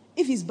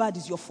 If it's bad,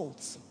 it's your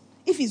fault.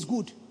 If it's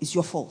good, it's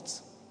your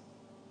fault.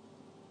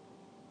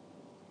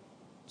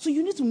 So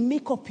you need to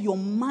make up your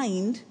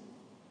mind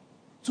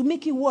to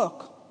make it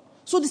work.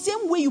 So the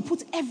same way you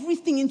put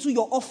everything into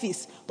your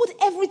office, put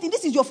everything.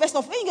 This is your first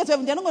office. When you get to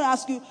heaven, they're not going to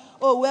ask you,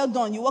 oh, well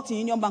done, you worked in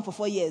Union Bank for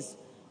 4 years.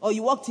 Or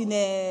you worked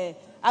in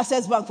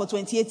Access Bank for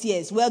 28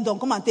 years. Well done,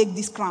 come and take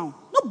this crown.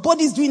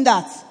 Nobody's doing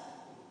that.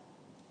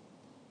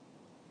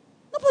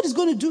 Nobody's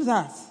going to do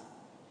that.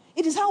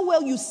 It is how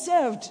well you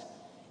served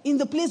in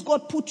the place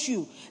God put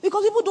you.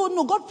 Because people don't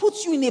know, God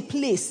puts you in a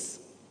place.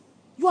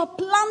 You are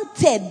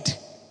planted.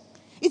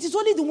 It is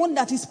only the one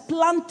that is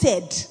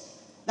planted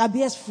that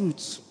bears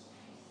fruits.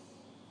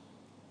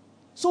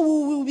 So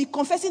we will be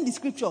confessing the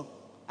scripture.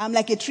 I'm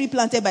like a tree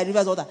planted by the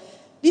rivers of water.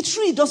 The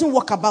tree doesn't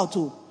walk about.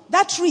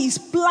 That tree is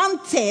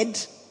planted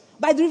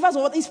by the rivers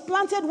of water. It's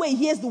planted where he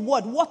hears the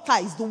word. Water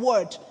is the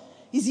word.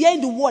 He's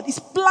hearing the word. It's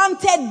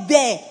planted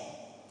there.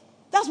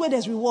 That's where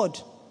there's reward.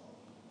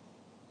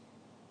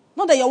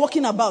 Not that you're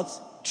walking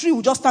about. Tree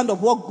will just stand up,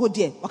 walk, go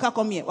there. Waka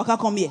come here. Waka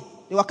come here.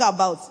 They waka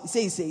about. He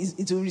says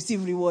it will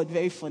receive reward.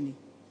 Very funny.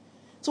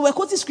 So we're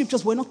quoting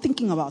scriptures, but we're not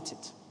thinking about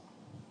it.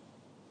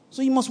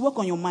 So you must work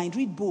on your mind.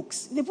 Read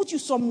books. They put you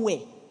somewhere.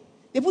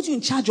 They put you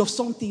in charge of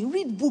something.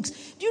 Read books.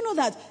 Do you know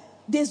that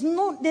there's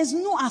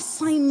no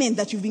assignment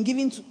that you've been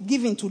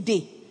given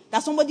today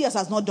that somebody else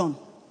has not done?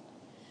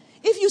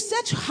 If you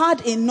search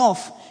hard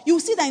enough, you'll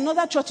see that in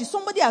other churches,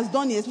 somebody has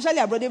done it, especially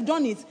abroad, they've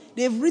done it.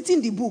 They've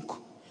written the book.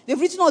 They've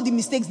written all the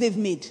mistakes they've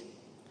made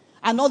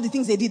and all the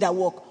things they did at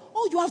work.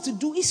 All you have to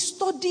do is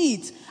study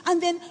it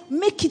and then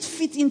make it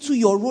fit into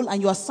your role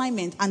and your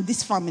assignment and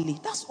this family.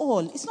 That's all.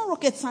 It's not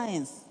rocket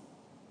science.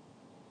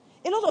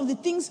 A lot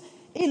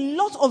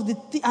of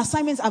the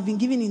assignments I've been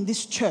given in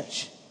this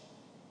church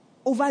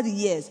over the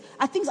years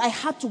are things I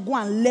had to go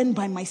and learn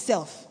by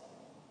myself.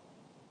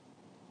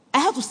 I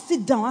had to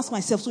sit down and ask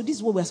myself, so this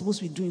is what we're supposed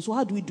to be doing. So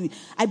how do we do it?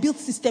 I built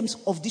systems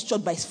of this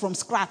church from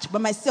scratch by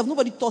myself.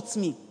 Nobody taught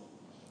me.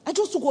 I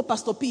just took what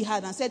Pastor P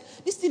had and said,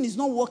 this thing is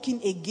not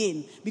working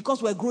again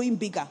because we're growing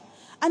bigger.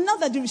 And now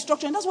that the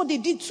restructuring, that's what they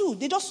did too.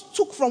 They just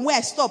took from where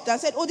I stopped and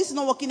said, oh, this is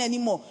not working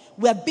anymore.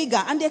 We're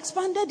bigger. And they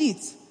expanded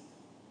it.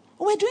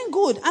 We're doing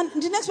good. And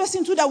the next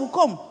person too that will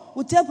come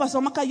will tell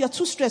Pastor Maka, you're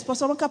too stressed.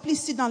 Pastor Maka,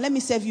 please sit down. Let me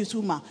serve you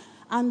too, ma.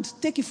 And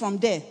take it from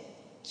there.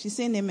 She's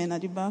saying amen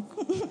at the back.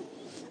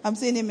 I'm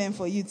saying amen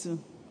for you too.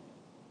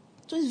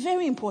 So it's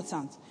very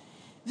important.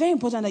 Very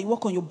important that you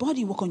work on your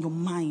body, work on your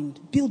mind.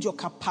 Build your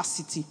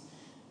capacity.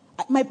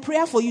 My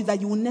prayer for you is that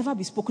you will never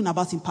be spoken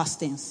about in past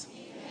tense.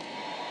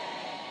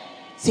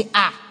 Say,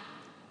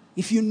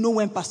 If you know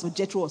when Pastor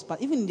Jethro was,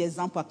 even in the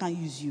example, I can't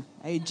use you.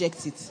 I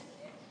reject it.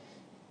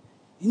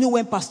 You know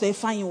when Pastor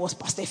Efine was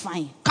Pastor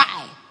Efine.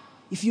 Kai!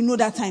 If you know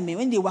that time,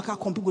 when they work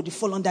out, people, they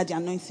fall under the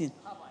anointing.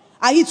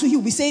 I he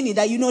will be saying it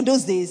that you know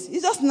those days.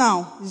 It's just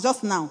now. It's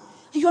just now.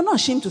 And you're not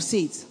ashamed to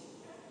say it.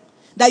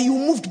 That you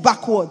moved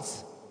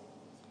backwards.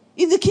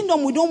 In the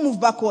kingdom, we don't move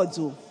backwards.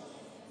 Oh.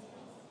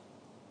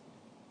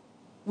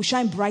 We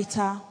shine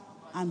brighter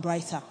and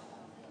brighter.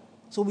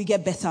 So we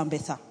get better and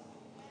better.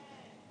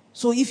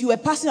 So if you were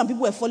passing and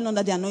people were falling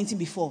under the anointing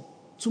before,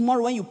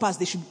 tomorrow when you pass,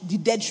 the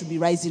dead should be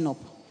rising up.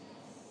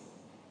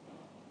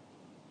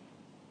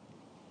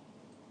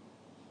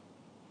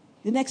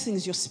 The next thing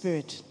is your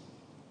spirit.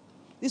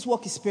 This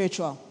work is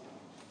spiritual.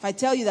 If I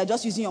tell you that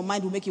just using your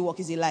mind will make it work,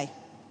 is a lie.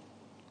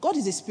 God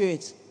is a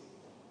spirit.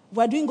 If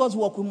we are doing God's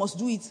work, we must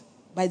do it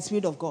by the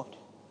Spirit of God.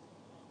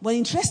 But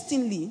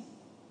interestingly,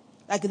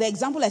 like the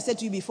example I said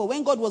to you before,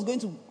 when God was going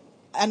to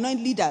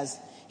anoint leaders,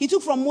 he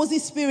took from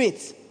Moses'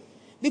 spirit.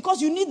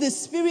 Because you need the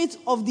spirit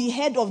of the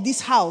head of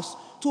this house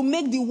to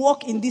make the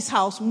work in this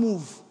house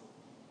move.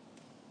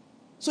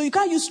 So you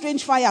can't use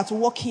strange fire to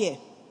work here.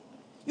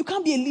 You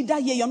can't be a leader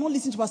here. You're not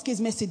listening to Pastor's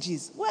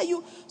messages. Where are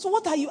you? So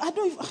what are you? I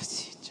don't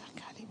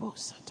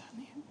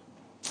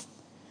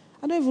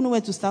even know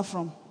where to start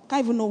from.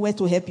 Can't even know where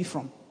to help you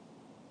from.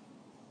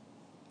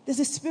 There's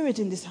a spirit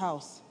in this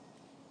house.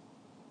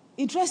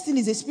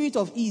 Interestingly, it's a spirit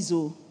of ease.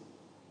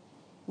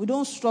 We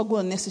don't struggle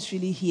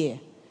unnecessarily here,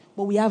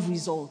 but we have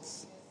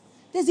results.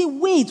 There's a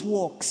way it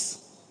works.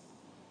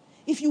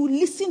 If you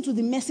listen to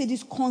the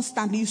messages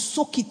constantly, you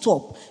soak it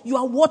up. You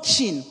are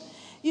watching.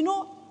 You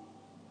know,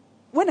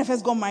 when I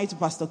first got married to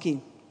Pastor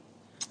K,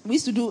 we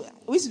used to do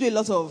a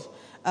lot of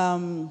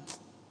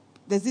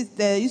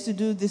they used to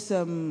do this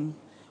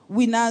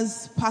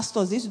winners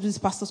pastors. They used to do these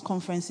pastors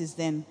conferences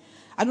then.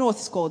 I don't know what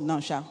it's called now,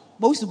 Sha,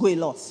 but we used to go a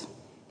lot.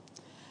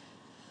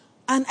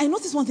 And I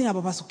noticed one thing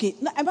about Pastor K.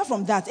 Apart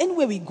from that,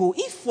 anywhere we go,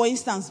 if for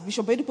instance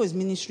Bishop Edipo is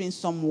ministering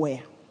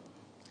somewhere,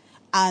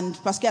 and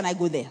Pastor K and I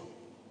go there,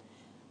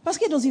 Pastor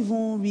K doesn't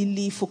even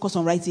really focus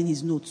on writing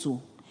his notes.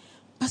 So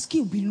Pastor K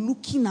will be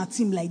looking at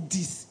him like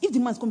this. If the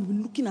man is coming, he'll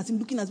be looking at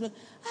him.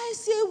 I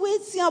say,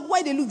 wait, see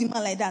why they look the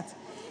man like that?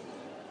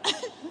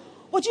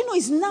 But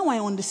it's now I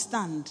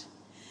understand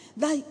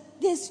that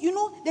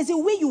there's a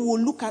way you will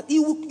look at,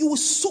 you will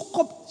soak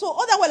up. So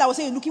otherwise I was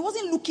saying, look, he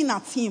wasn't looking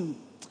at him.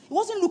 He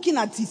wasn't looking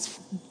at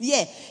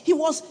he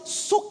was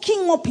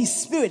soaking up his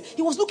spirit.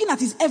 He was looking at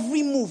his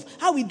every move,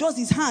 how he does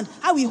his hand,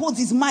 how he holds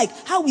his mic,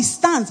 how he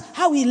stands,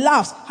 how he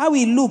laughs, how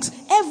he looks,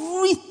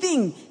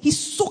 everything. He's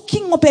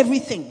soaking up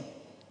everything.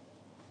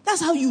 That's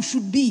how you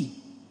should be.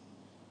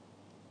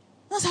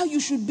 That's how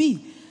you should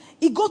be.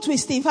 It got to a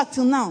state, in fact,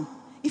 till now,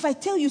 if I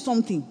tell you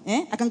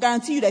something, I can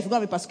guarantee you that if you're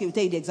going to be pastor, he will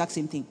tell you the exact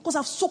same thing. Because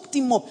I've soaked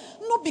him up.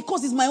 Not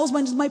because he's my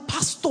husband, he's my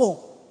pastor.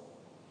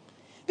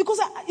 Because,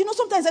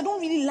 sometimes I don't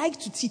really like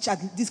to teach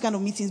at these kind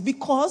of meetings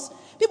because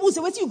people will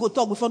say, wait till you go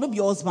talk before, not be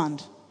your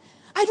husband.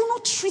 I do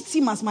not treat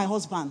him as my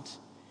husband.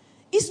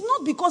 It's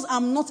not because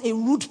I'm not a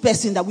rude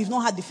person that we've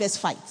not had the first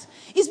fight.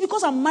 It's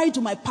because I'm married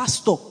to my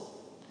pastor.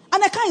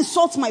 And I can't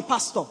insult my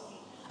pastor.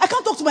 I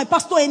can't talk to my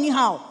pastor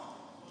anyhow.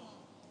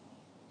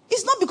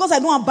 It's not because I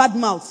don't have bad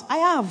mouths. I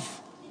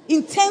have.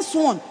 Intense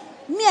one.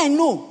 Me, I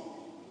know.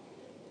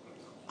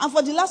 And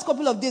for the last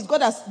couple of days,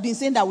 God has been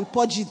saying that we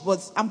purge it,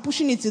 but I'm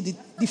pushing it to the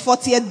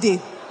 40th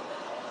day.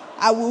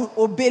 I will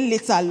obey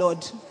later,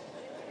 Lord.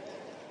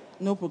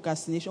 No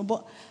procrastination.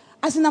 But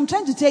I'm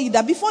trying to tell you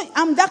that before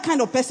I'm that kind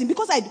of person,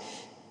 because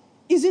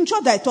it's in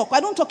church that I talk.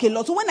 I don't talk a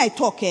lot. So when I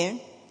talk,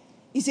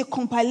 it's a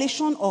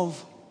compilation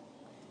of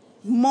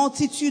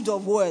multitude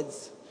of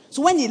words.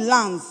 So when it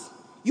lands,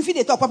 you feel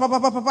the talk, pa, pa, pa,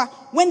 pa, pa, pa.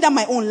 When that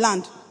my own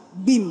land,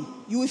 beam,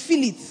 you will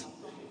feel it.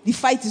 The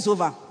fight is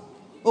over.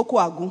 Oko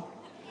agu.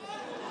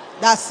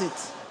 That's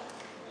it.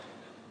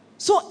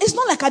 So it's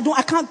not like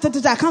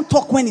I can't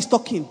talk when he's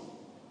talking.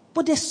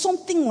 But there's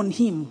something on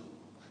him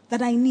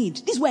that I need.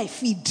 This is where I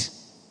feed.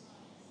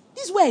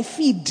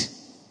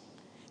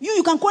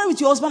 You can quarrel with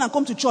your husband and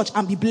come to church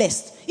and be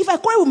blessed. If I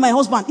quarrel with my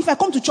husband, if I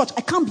come to church,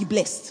 I can't be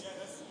blessed.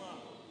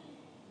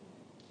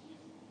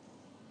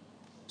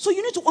 So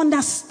you need to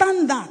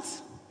understand that.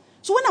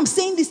 So when I'm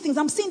saying these things,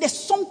 I'm saying there's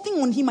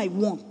something on him I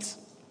want.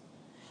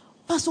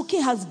 Pastor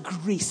K has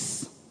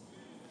grace.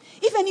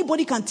 If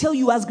anybody can tell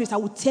you has grace, I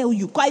will tell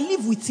you. Because I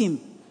live with him.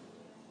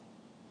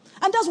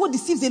 And that's what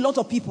deceives a lot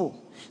of people.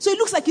 So it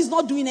looks like he's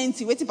not doing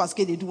anything. Wait till Pastor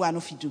K, they do what I know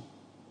if he do.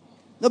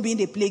 Not being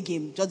they play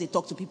game. Just they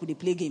talk to people, they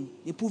play game.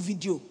 They put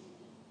video.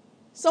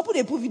 Some people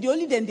they put video,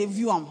 only then they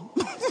view them.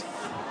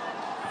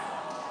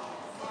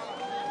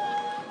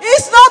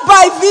 It's not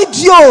by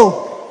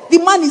video. The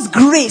man is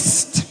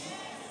graced.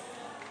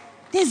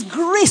 There's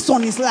grace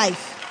on his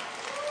life.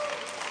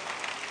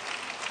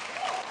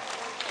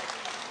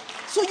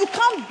 So you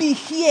can't be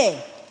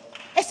here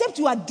except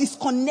you are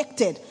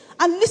disconnected.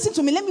 And listen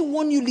to me, let me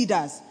warn you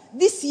leaders.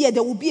 This year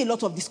there will be a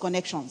lot of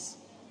disconnections.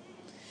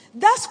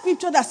 That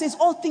scripture that says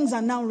all things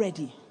are now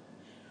ready.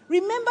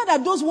 Remember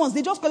that those ones,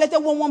 they just collected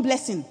one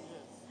blessing.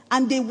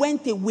 And they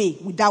went away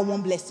with that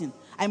one blessing.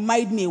 I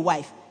married me a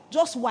wife.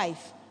 Just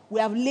wife. We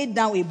have laid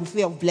down a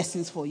buffet of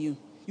blessings for you.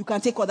 You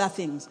can take other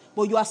things.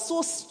 But you are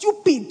so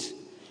stupid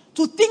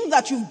to think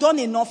that you've done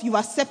enough, you've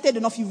accepted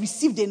enough, you've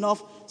received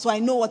enough. So I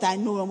know what I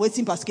know. I'm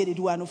waiting for Pascal to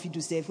do. I know if you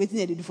do safe. Waiting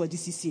they do for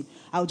DCC.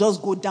 I'll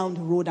just go down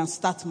the road and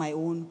start my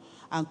own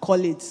and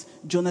call it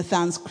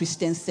Jonathan's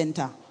Christian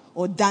Center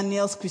or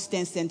Daniel's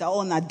Christian Center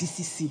or not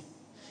DCC.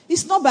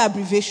 It's not by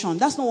abbreviation.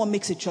 That's not what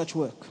makes a church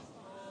work.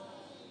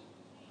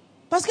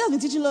 Pascal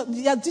has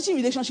been teaching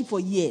relationship for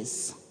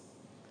years.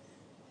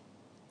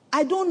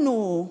 I don't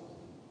know,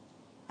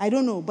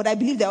 but I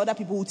believe there are other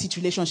people who teach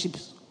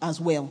relationships as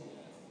well.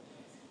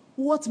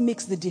 What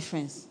makes the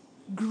difference?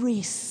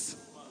 Grace.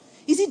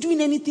 Is he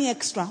doing anything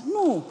extra?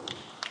 No.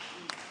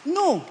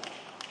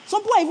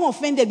 Some people are even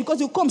offended because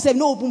you come say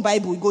no open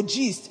Bible. You go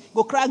gist,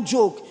 go crack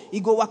joke,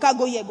 you go waka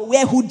go here, go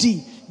wear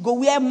hoodie, go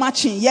wear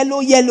matching, yellow.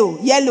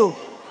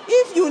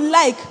 If you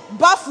like,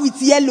 bath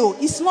with yellow.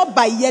 It's not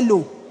by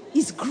yellow.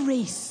 It's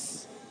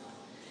grace.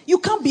 You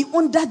can't be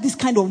under this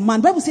kind of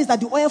man. The Bible says that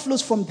the oil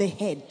flows from the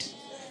head,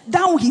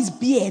 down his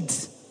beard,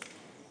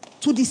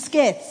 to the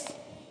skirts.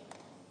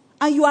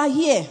 And you are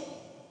here.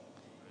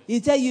 You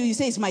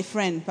say, it's my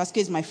friend.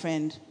 Pascal is my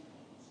friend.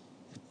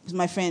 He's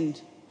my friend.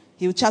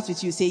 He will chat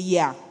with you, say,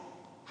 yeah.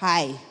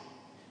 Hi.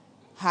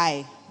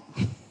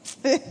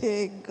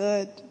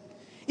 Good.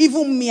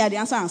 Even me, I the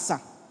answer.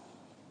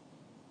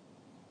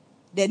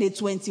 Then a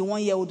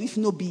 21-year-old, if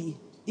no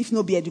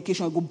be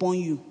education, will go born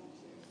you.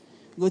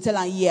 You go tell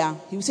him, yeah.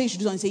 He will say you should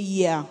do something, say,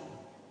 yeah.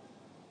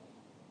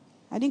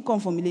 I didn't come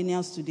for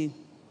millennials today.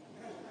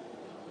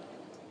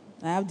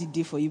 I have the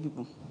day for you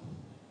people.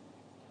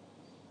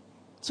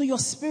 So your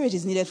spirit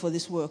is needed for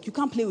this work. You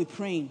can't play with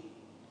praying.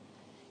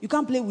 You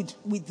can't play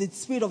with the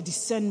spirit of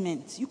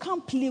discernment. You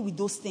can't play with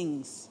those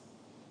things.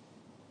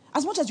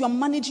 As much as you are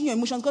managing your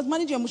emotions, because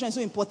managing your emotions is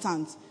so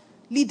important,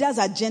 leaders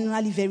are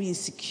generally very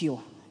insecure.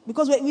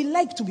 Because we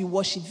like to be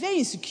worshipped, very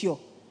insecure.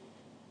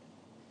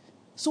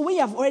 So when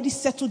you have already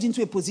settled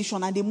into a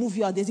position and they move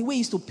you out, there's a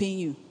way to pain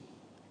you.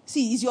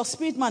 See, it's your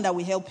spirit man that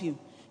will help you.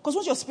 Because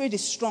once your spirit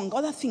is strong,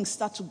 other things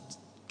start to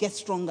get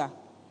stronger.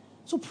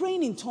 So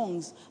praying in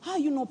tongues, how are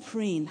you not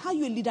praying? How are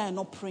you a leader and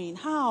not praying?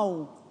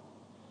 How?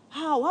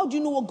 How do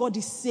you know what God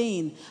is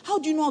saying? How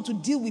do you know how to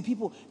deal with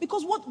people?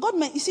 Because what God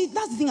meant, you see,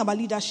 that's the thing about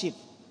leadership.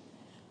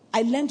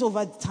 I learned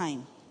over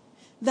time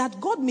that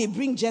God may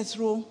bring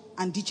Jethro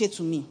and Diche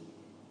to me.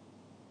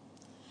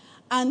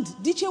 And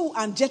Diche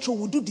and Jethro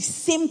will do the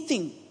same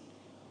thing.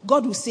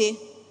 God will say,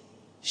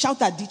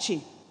 shout at Diche,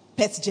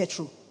 pet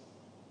Jethro.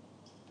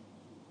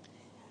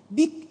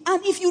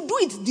 And if you do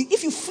it,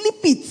 if you flip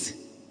it,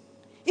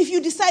 if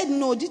you decide,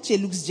 no, Diche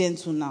looks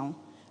gentle now,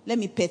 let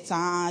me pet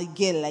a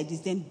girl like this,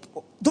 then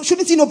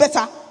shouldn't he know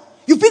better?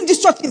 You bring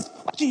this church,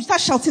 you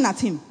start shouting at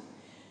him.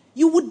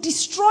 You would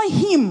destroy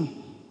him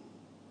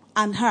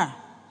and her.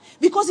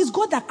 Because it's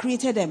God that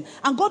created them.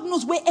 And God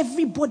knows where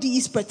everybody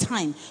is per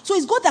time. So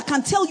it's God that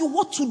can tell you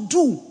what to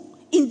do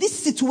in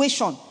this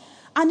situation.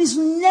 And it's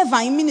never,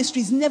 in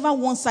ministry, it's never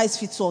one size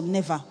fits all.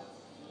 Never.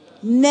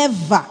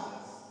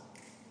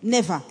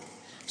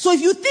 So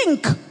if you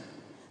think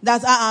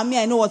that,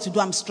 me, I know what to do,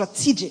 I'm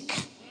strategic.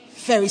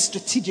 Very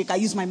strategic. I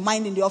use my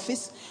mind in the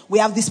office. We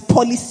have this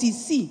policy.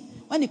 See,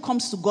 when it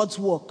comes to God's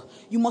work,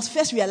 you must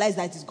first realize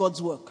that it is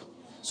God's work.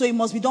 So it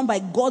must be done by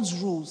God's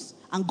rules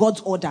and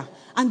God's order.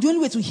 And the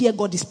only way to hear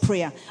God is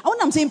prayer. And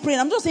when I'm saying praying,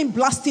 I'm just saying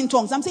blasting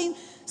tongues. I'm saying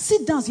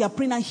sit down as you're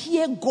praying and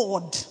hear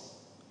God.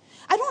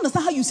 I don't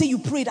understand how you say you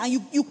prayed and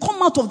you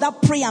come out of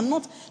that prayer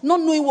not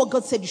knowing what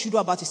God said you should do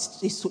about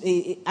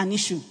an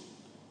issue.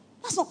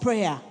 That's not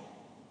prayer.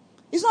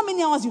 It's not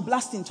many hours you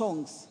blast in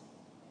tongues.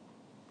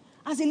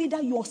 As a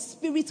leader, your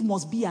spirit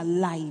must be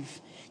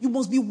alive. You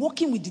must be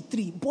walking with the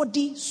three.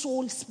 Body,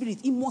 soul, spirit.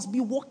 It must be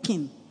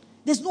walking.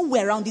 There's no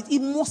way around it. It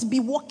must be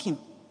working.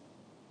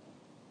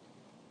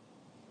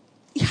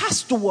 It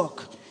has to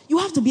work. You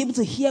have to be able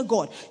to hear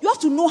God. You have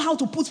to know how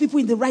to put people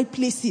in the right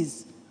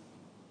places.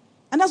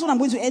 And that's what I'm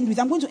going to end with.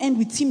 I'm going to end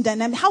with team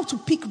dynamic. How to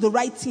pick the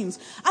right teams.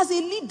 As a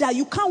leader,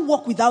 you can't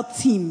work without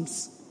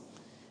teams.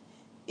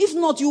 If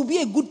not, you'll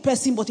be a good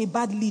person but a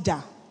bad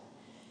leader.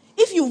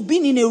 If you've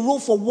been in a role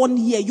for 1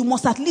 year, you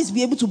must at least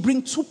be able to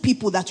bring 2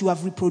 people that you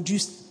have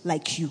reproduced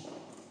like you.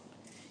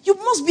 You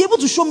must be able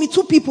to show me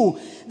 2 people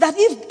that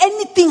if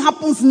anything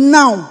happens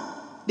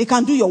now, they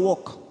can do your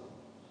work.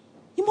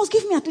 You must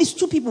give me at least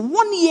 2 people.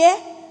 1 year,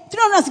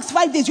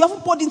 365 days, you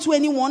haven't poured into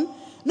anyone.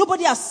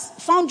 Nobody has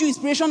found you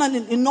inspirational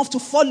enough to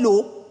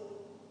follow.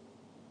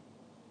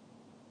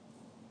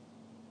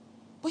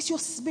 But it's your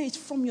spirit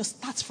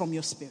starts from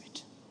your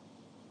spirit.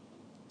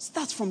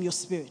 Starts from your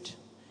spirit.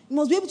 You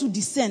must be able to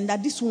discern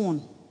that this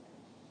one,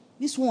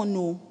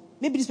 no.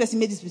 Maybe this person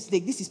made this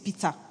mistake. This is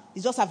Peter.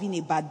 He's just having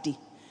a bad day.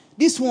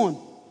 This one,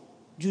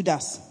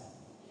 Judas.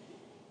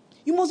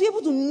 You must be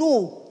able to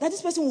know that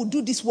this person will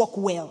do this work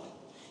well.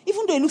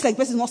 Even though it looks like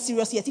the person is not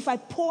serious yet, if I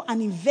pour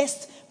and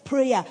invest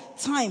prayer,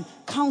 time,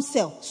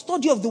 counsel,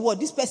 study of the word,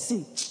 this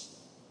person,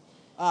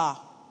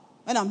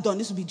 when I'm done,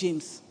 this will be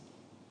James.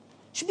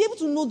 Should be able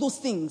to know those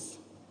things.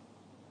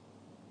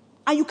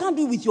 And you can't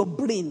do it with your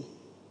brain.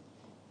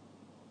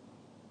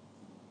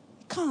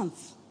 You can't.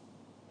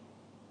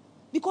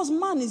 Because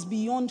man is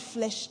beyond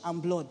flesh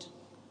and blood.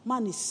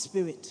 Man is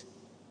spirit.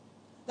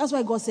 That's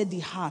why God said the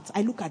heart.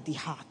 I look at the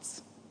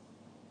heart.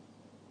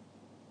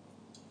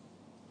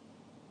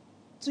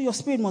 So your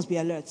spirit must be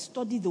alert.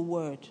 Study the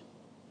word.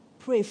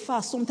 Pray,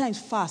 fast. Sometimes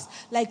fast.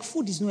 Like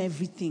food is not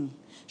everything.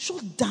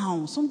 Shut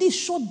down. Some days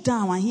shut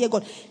down and hear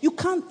God.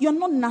 You're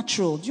not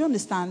natural. Do you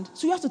understand?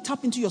 So you have to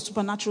tap into your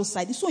supernatural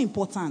side. It's so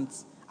important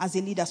as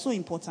a leader. So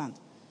important.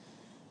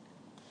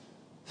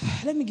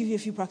 Let me give you a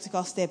few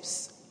practical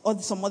steps or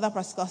some other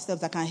practical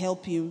steps that can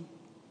help you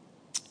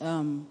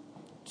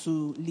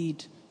to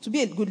lead. To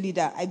be a good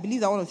leader, I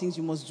believe that one of the things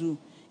you must do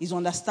is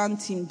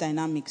understand team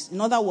dynamics. In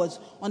other words,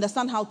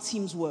 understand how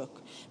teams work.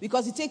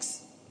 Because it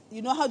takes,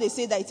 you know how they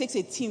say that it takes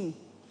a team,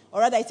 or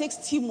rather it takes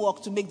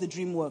teamwork to make the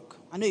dream work.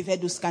 I know you've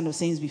heard those kind of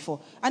sayings before.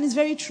 And it's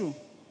very true.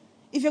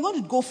 If you're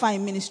going to go far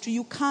in ministry,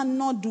 you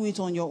cannot do it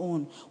on your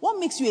own. What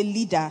makes you a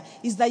leader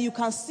is that you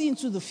can see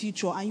into the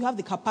future and you have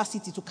the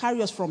capacity to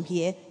carry us from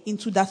here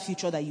into that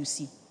future that you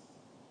see.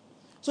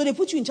 So they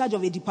put you in charge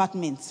of a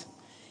department.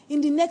 In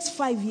the next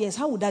 5 years,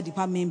 how would that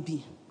department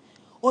be?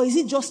 Or is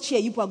it just chair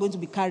you are going to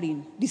be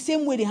carrying? The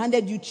same way they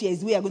handed you chair is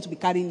the way you're going to be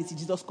carrying it till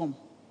Jesus comes.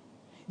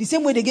 The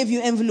same way they gave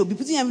you envelope. Be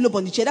putting envelope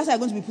on the chair. That's how you're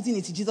going to be putting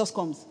it till Jesus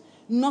comes.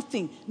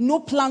 Nothing.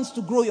 No plans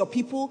to grow your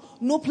people.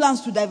 No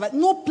plans to divert.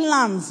 No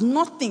plans.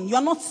 Nothing. You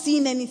are not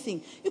seeing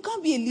anything. You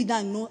can't be a leader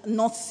and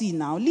not see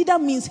now. Leader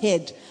means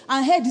head.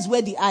 And head is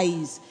where the eye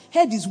is.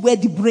 Head is where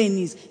the brain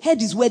is. Head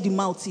is where the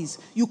mouth is.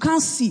 You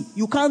can't see.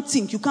 You can't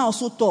think. You can't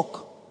also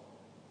talk.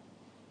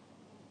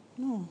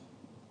 No.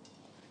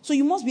 So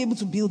you must be able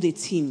to build a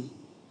team.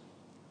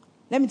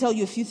 Let me tell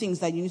you a few things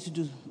that you need to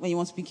do when you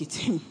want to pick a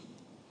team.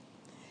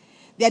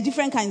 There are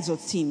different kinds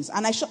of teams.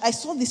 And I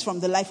saw this from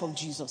the life of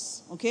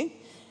Jesus. Okay?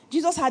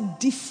 Jesus had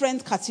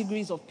different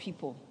categories of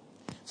people.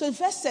 So the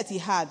first set he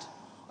had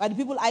are the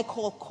people I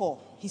call core.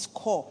 His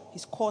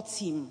core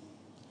team.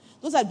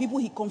 Those are the people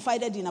he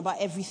confided in about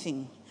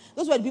everything.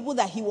 Those were the people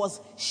that he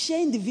was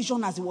sharing the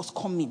vision as it was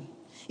coming.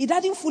 It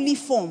hadn't fully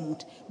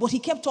formed, but he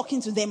kept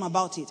talking to them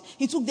about it.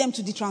 He took them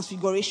to the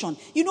transfiguration.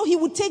 You know, he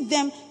would take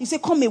them, he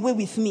said, come away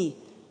with me.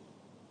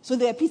 So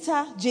there were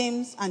Peter,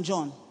 James, and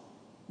John.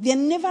 They're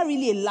never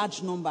really a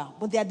large number,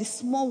 but they are the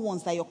small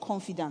ones that you're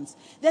confident.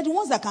 They're the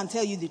ones that can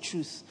tell you the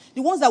truth.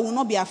 The ones that will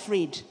not be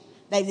afraid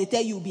that if they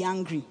tell you, you'll be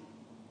angry.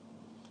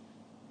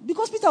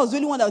 Because Peter was the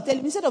only one that would tell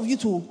him, instead of you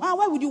to,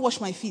 why would you wash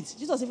my feet?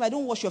 Jesus said, if I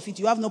don't wash your feet,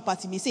 you have no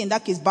part in me. Say, in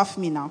that case, bath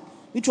me now.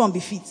 Which one be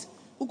feet?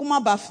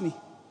 Ukuma bath me.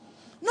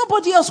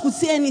 Nobody else could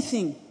say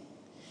anything.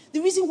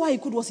 The reason why he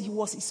could was he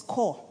was his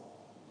core.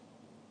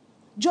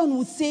 John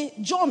would say,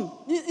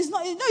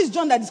 it's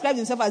John that described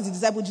himself as the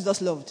disciple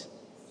Jesus loved.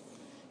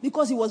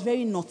 Because he was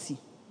very naughty.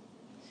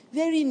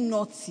 Very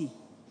naughty.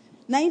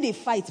 Now in the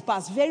fight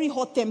pass, very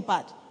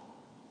hot-tempered.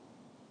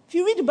 If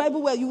you read the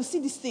Bible well, you will see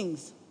these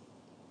things.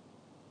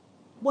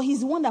 But he's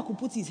the one that could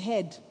put his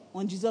head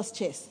on Jesus'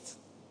 chest.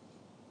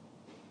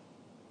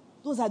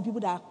 Those are the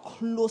people that are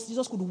close.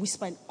 Jesus could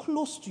whisper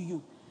close to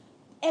you.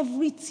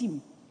 Every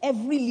team,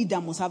 every leader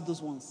must have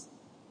those ones.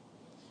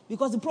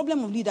 Because the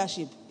problem of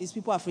leadership is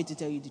people are afraid to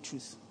tell you the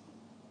truth.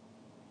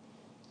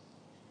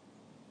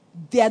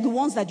 They are the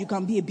ones that you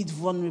can be a bit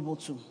vulnerable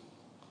to. You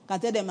can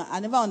tell them, I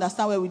never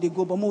understand where they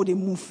go, but more they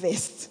move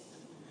first.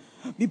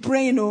 Be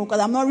praying, because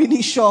I'm not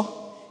really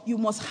sure. You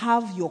must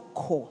have your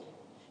core.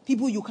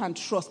 People you can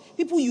trust.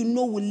 People you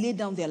know will lay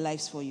down their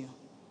lives for you.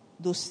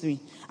 Those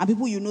three. And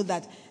people you know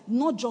that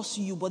not just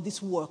you, but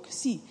this work.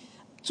 See,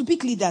 to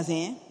pick leaders,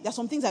 there are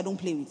some things I don't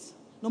play with.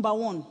 Number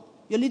one,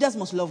 your leaders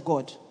must love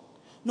God.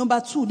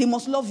 Number two, they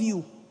must love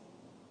you.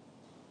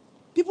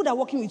 People that are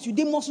working with you,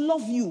 they must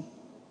love you.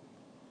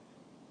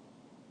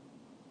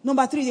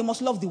 Number three, they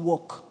must love the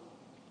work.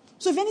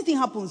 So if anything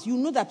happens, you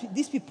know that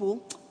these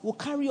people will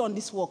carry on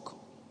this work.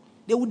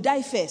 They will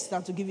die first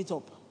than to give it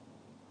up.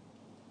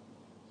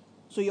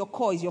 So your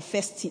core is your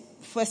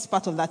first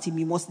part of that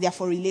team. They're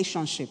for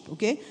relationship,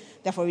 okay?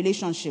 They're for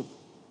relationship.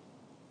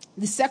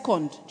 The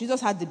second,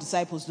 Jesus had the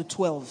disciples, the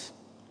 12.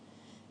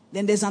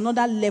 Then there's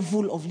another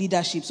level of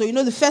leadership. So you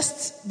know the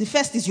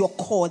first is your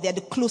core. They're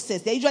the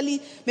closest. They're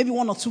usually maybe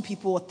 1 or 2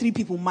 people or 3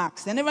 people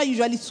max. They're never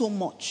usually so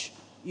much,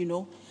 you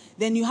know.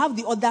 Then you have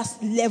the other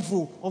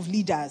level of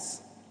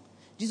leaders.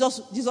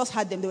 Jesus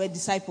had them. They were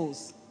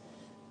disciples.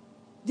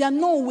 They are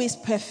not always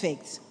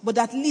perfect, but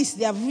at least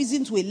they have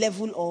risen to a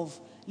level of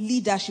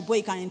leadership where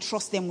you can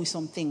entrust them with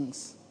some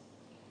things.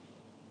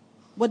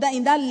 But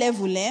in that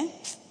level,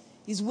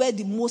 is where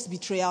the most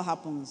betrayal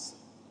happens.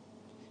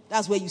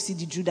 That's where you see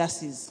the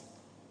Judases.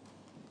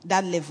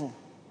 That level.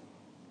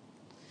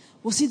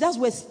 Well, see, that's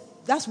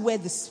where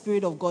the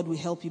Spirit of God will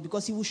help you,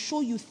 because He will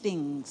show you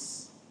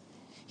things.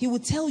 He will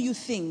tell you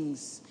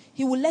things.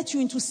 He will let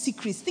you into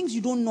secrets, things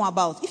you don't know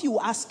about, if you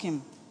will ask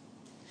Him.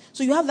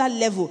 So you have that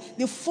level.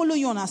 They follow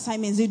you on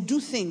assignments. They do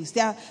things.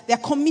 They're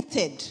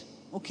committed.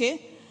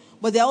 Okay?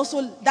 But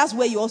that's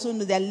where you also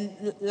know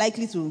they're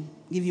likely to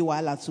give you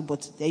wahala too,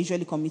 but they're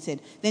usually committed.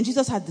 Then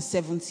Jesus had the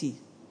 70.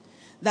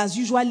 that's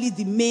usually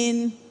the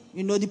main,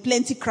 the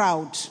plenty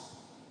crowd.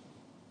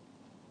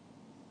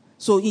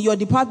 So in your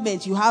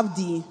department, you have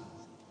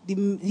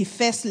the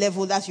first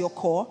level, that's your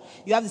core.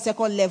 You have the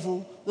second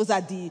level, those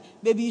are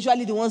maybe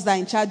usually the ones that are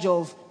in charge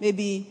of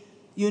maybe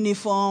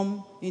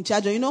uniform, in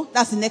charge of,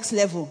 that's the next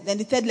level. Then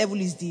the third level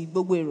is the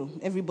Bogwero,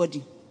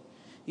 everybody.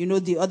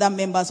 The other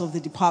members of the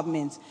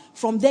department.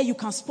 From there, you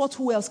can spot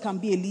who else can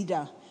be a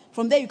leader.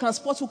 From there, you can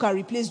spot who can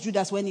replace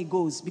Judas when he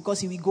goes, because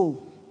he will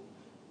go.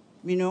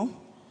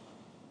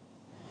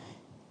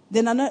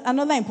 Then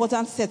another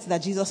important set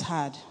that Jesus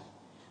had.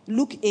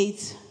 Luke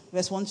 8,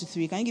 verse 1 to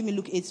 3. Can you give me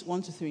Luke 8,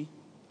 1 to 3?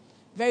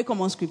 Very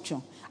common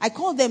scripture. I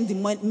call them the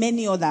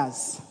many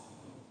others.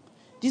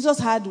 Jesus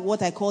had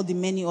what I call the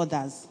many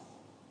others.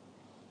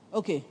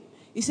 Okay.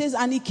 It says,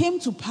 and it came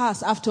to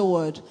pass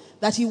afterward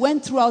that he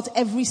went throughout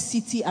every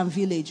city and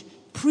village,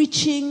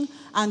 preaching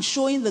and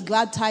showing the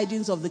glad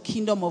tidings of the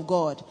kingdom of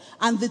God.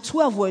 And the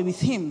 12 were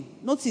with him.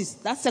 Notice,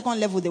 that second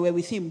level, they were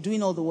with him,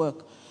 doing all the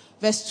work.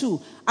 Verse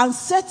 2, and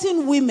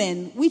certain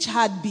women which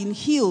had been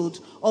healed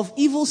of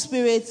evil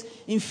spirits,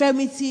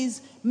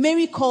 infirmities,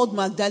 Mary called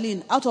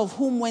Magdalene, out of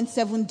whom went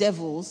 7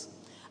 devils,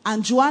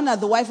 and Joanna,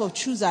 the wife of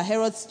Chusa,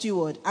 Herod's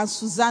steward, and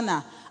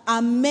Susanna,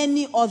 and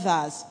many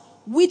others,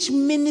 which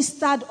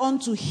ministered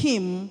unto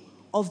him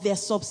of their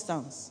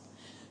substance.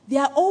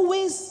 There are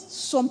always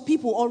some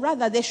people, or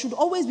rather, there should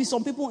always be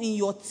some people in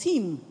your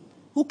team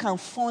who can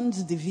fund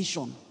the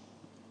vision.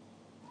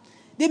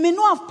 They may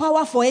not have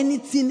power for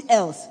anything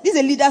else. This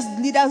is a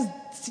leaders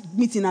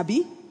meeting,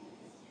 Abi.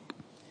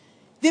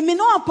 They may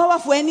not have power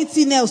for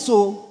anything else.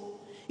 So,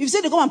 if you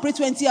say they come and pray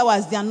 20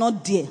 hours, they are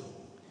not there.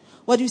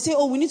 But if you say,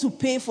 we need to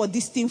pay for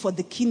this thing for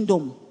the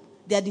kingdom,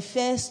 they are the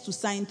first to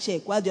sign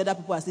check, while the other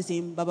people are still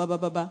saying, ba, ba, ba,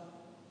 ba, ba.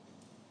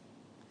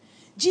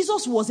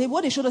 Jesus was able,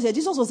 what they showed us here,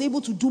 Jesus was able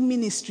to do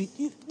ministry.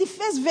 The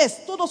first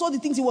verse told us all the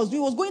things he was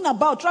doing. He was going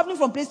about, traveling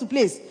from place to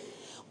place.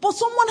 But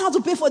someone had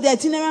to pay for the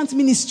itinerant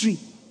ministry.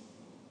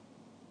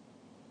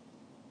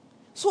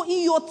 So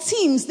in your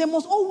teams, there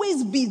must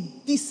always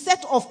be this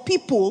set of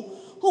people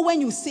who,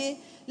 when you say,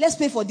 let's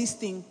pay for this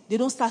thing, they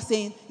don't start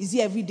saying, is it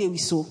every day we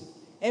sow?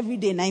 Every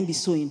day 9 be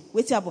sowing.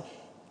 Wait up.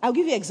 I'll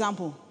give you an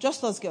example.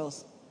 Just Us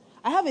Girls.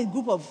 I have a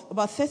group of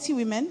about 30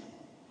 women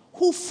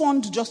who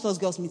fund Just Us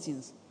Girls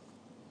meetings.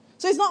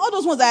 So it's not all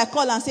those ones that I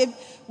call and say,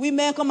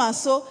 women come and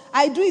sow.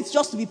 I do it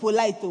just to be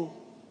polite though.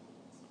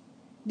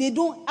 They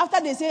don't,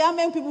 after they say, how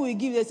many people will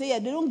give? They say, yeah,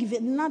 they don't give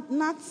it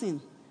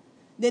nothing.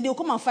 Then they'll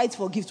come and fight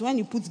for gifts. When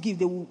you put gift,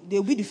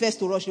 they'll be the first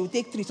to rush. They will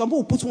take 3. Some people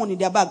will put 1 in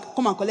their bag,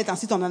 come and collect and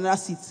sit on another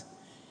seat.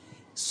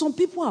 Some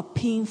people are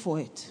paying for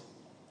it.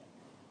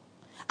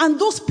 And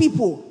those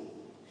people,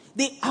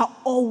 they are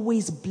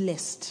always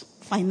blessed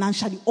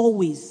financially,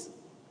 always.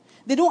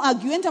 They don't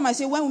argue. Anytime I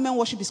say, when women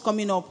worship is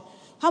coming up,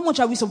 how much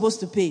are we supposed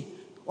to pay?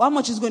 Or how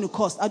much is going to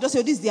cost? I'll just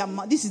say, this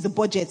is the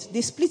budget.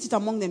 They split it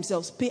among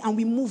themselves, pay, and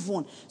we move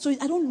on. So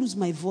I don't lose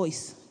my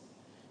voice,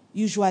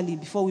 usually,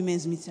 before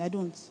women's meeting. I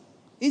don't.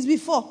 It's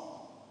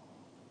before.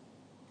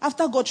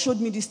 After God showed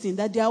me this thing,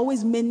 that there are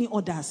always many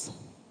others.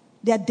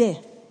 They are there.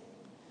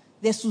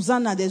 There's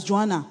Susanna, there's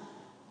Joanna.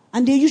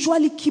 And they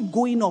usually keep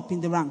going up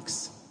in the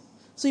ranks.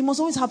 So you must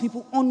always have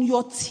people on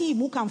your team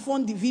who can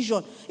fund the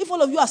vision. If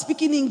all of you are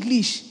speaking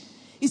English,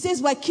 it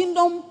says by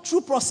kingdom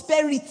through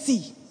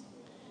prosperity.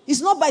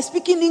 It's not by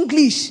speaking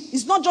English.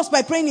 It's not just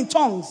by praying in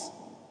tongues.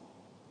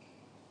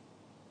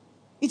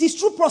 It is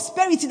through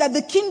prosperity that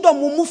the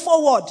kingdom will move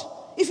forward.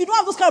 If you don't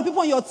have those kind of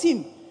people on your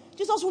team,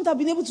 Jesus wouldn't have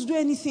been able to do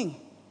anything.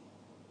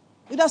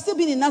 He would have still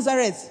been in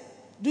Nazareth,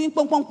 doing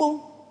pong pong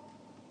pong.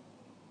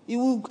 He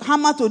will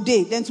hammer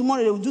today, then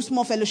tomorrow they will do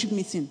small fellowship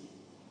meeting.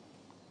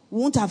 We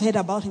won't have heard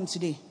about him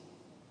today.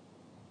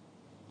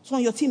 So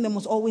on your team, there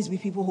must always be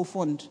people who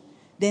fund.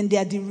 Then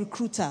there are the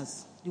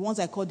recruiters, the ones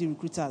I call the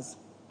recruiters.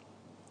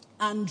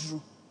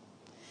 Andrew.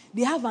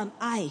 They have an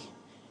eye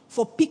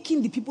for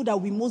picking the people that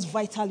will be most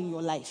vital in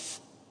your life.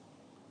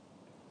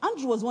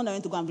 Andrew was the one that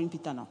went to go and bring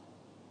Peter now.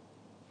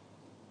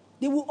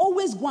 They will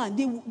always go and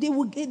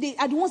they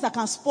are the ones that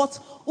can spot,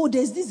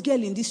 there's this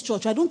girl in this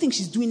church. I don't think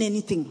she's doing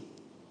anything.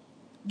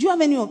 Do you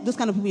have any of those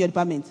kind of people in your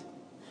department?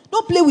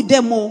 Don't play with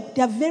them more.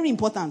 They are very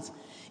important.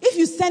 If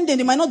you send them,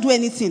 they might not do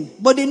anything,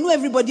 but they know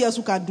everybody else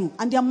who can do.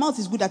 And their mouth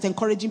is good at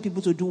encouraging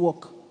people to do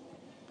work.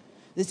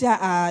 They say,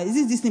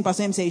 is this thing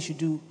Pastor M said you should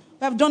do?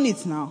 We have done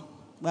it now.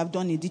 We have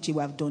done it. Dichi,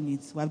 we have done it.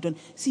 We have done.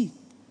 See,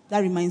 that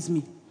reminds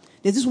me.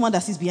 There's this woman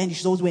that sits behind you.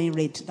 She's always wearing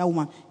red. That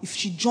woman. If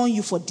she join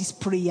you for this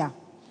prayer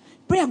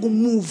will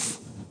move.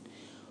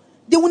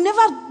 They will never,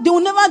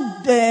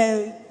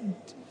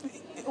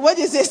 what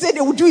they say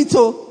they will do it,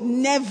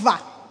 never.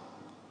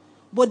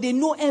 But they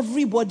know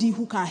everybody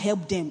who can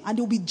help them. And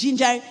they'll be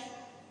ginger.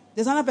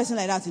 There's another person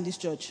like that in this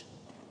church.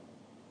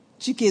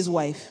 Chike's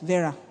wife,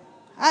 Vera.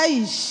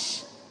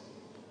 Aish.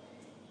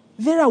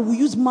 Vera will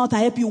use mouth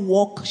and help you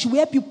walk. She will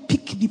help you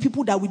pick the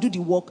people that will do the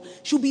work.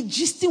 She'll be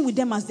gisting with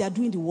them as they are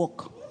doing the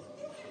work.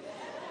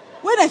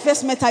 When I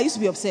first met her, I used to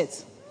be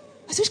upset.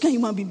 I said, which kind of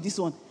human being this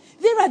one?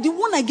 Vera, the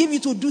one I gave you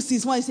to do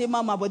since when I say,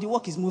 Mama, but the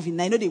work is moving.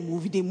 I know they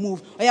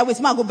move. Oh yeah, wait,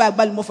 ma go buy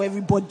more for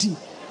everybody.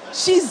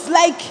 She's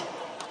like,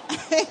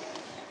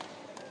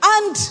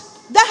 and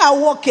that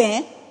her work,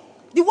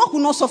 the work will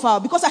not suffer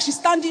because as she's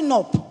standing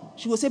up,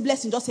 she will say,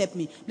 Blessing, just help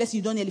me. Blessing,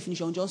 you don't nearly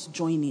finish, I'll just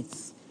join it.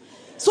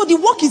 So the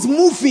work is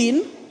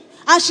moving,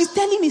 and she's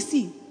telling me,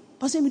 see,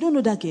 Pastor, we don't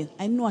know that girl.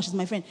 I know her, she's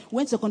my friend. We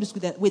went to secondary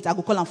school. Wait, I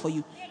go call her for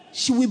you.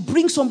 She will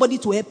bring somebody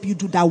to help you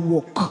do that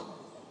work.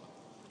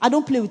 I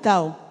don't play with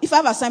her. If I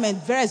have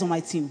assignment, Vera is on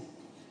my team.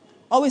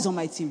 Always on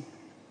my team.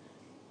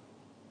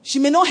 She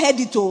may not head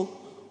it all,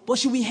 but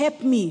she will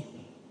help me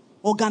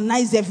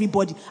organize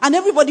everybody. And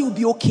everybody will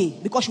be okay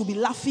because she will be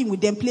laughing with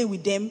them, playing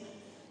with them.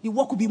 The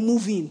work will be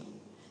moving.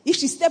 If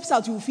she steps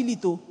out, you will feel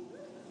it all.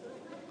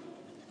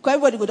 Because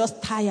everybody will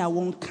just tire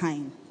one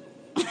kind.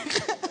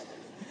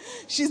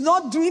 She's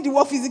not doing the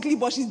work physically,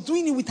 but she's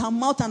doing it with her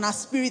mouth and her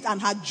spirit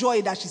and her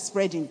joy that she's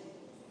spreading.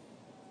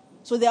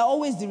 So they are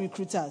always the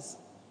recruiters.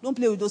 Don't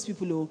play with those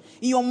people. Oh.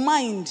 In your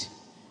mind,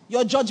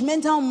 your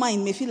judgmental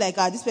mind may feel like,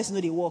 this person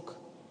know they work.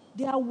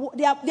 They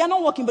are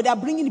not working, but they are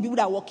bringing the people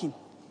that are working.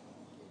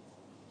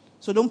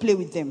 So don't play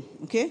with them,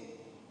 okay?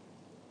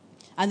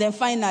 And then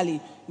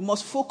finally, you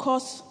must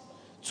focus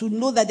to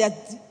know that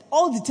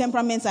all the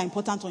temperaments are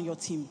important on your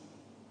team.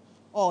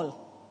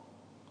 All.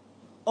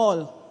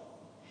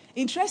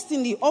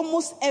 Interestingly,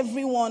 almost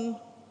everyone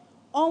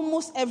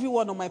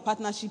on my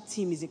partnership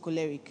team is a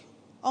choleric.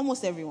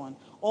 Almost everyone.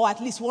 Or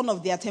at least one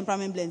of their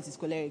temperament blends is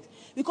choleric.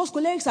 Because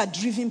cholerics are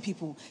driven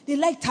people. They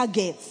like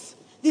targets.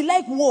 They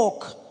like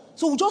work.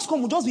 So we'll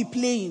just be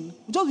playing.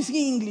 We'll just be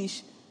speaking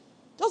English.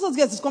 Just those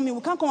guys is coming.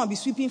 We can't come and be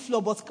sweeping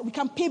floor, but we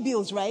can pay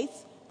bills, right?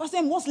 But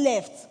then what's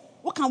left?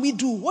 What can we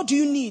do? What do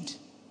you need?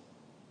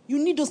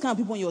 You need those kind of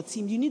people on your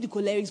team. You need the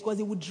cholerics because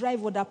they will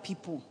drive other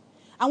people.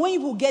 And when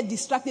people get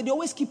distracted, they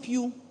always keep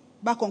you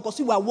back on because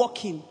we are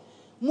walking.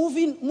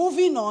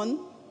 Moving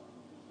on.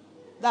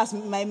 That's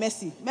my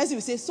Mercy. Mercy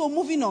will say, so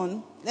moving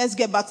on, let's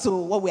get back to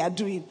what we are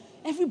doing.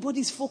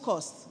 Everybody's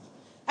focused.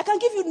 I can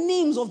give you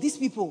names of these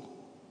people.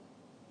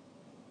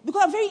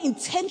 Because I'm very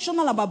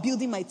intentional about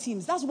building my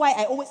teams. That's why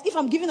I always, if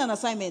I'm given an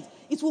assignment,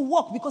 it will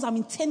work because I'm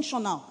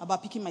intentional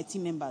about picking my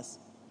team members.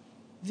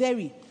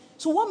 Very.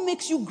 So what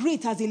makes you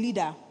great as a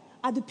leader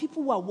are the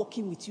people who are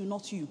working with you,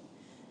 not you.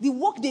 The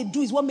work they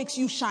do is what makes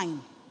you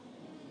shine.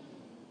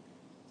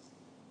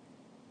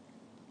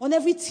 On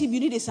every team,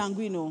 you need a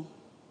sanguino.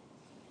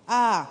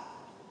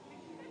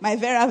 My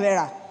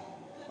Vera.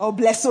 Or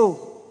Blesso.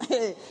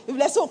 If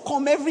Blesso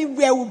come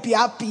everywhere, we'll be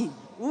happy.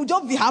 We'll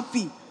just be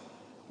happy.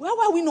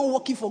 Why are we not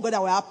working for God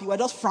that we're happy? We're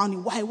just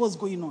frowning. Why? What's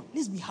going on?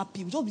 Let's be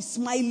happy. We'll just be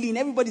smiling.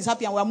 Everybody's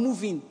happy and we're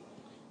moving.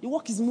 The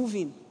work is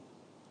moving.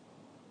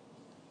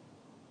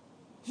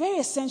 Very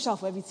essential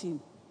for every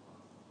team.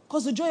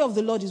 Because the joy of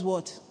the Lord is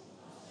what?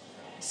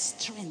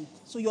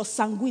 Strength. So your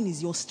sanguine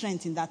is your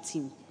strength in that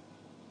team.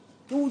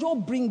 It will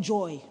just bring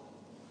joy.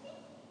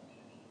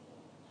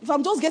 If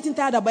I'm just getting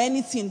tired about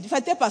anything, if I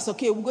tell Pastor,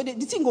 okay, we'll go there,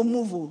 the thing will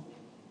move.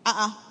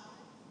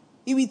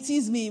 He will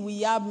tease me, he will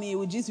yab me,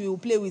 he will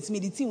play with me.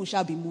 The thing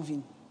shall be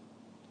moving.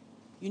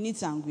 You need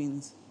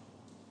sanguines.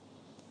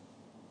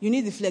 You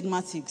need the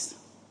phlegmatics.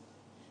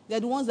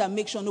 They're the ones that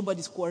make sure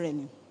nobody's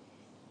quarreling.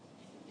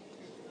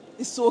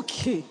 It's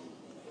okay.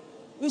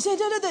 We say,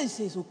 you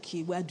say, it's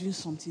okay. We are doing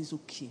something. It's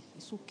okay.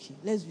 It's okay.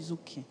 It's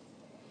okay.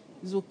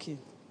 It's okay.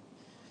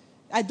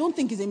 I don't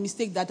think it's a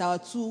mistake that our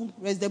 2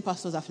 resident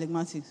pastors are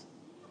phlegmatics.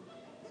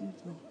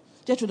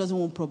 Jethro doesn't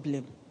want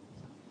problem.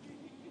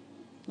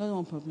 Doesn't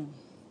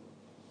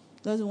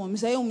want.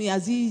 Mr. Yomi,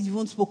 as he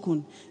even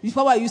spoken.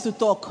 Before I used to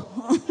talk.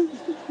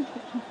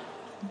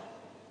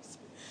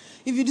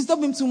 If you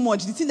disturb him too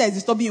much, the thing that is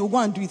disturbing you will go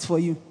and do it for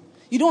you.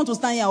 You don't want to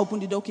stand here and open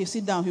the door. Okay,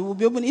 sit down. He will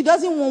be open. He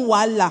doesn't want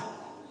wala.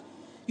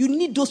 You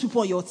need those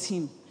people on your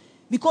team.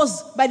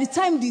 Because by the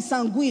time the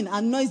sanguine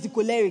annoys the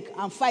choleric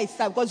and fight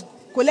start, because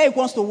choleric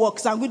wants to work,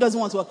 sanguine doesn't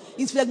want to work,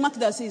 it's phlegmatic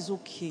that says,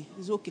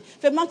 it's okay.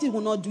 Phlegmatic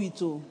will not do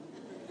it all.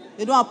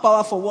 They don't have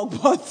power for work,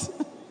 but,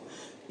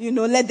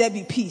 let there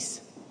be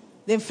peace.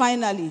 Then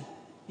finally,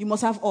 you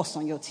must have us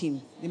on your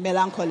team, the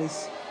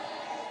melancholists.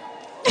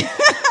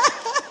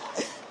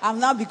 I'm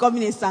now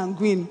becoming a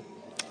sanguine.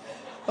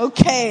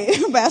 Okay,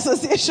 by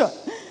association.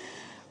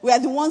 We are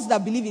the ones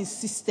that believe in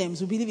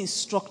systems. We believe in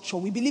structure.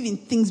 We believe in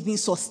things being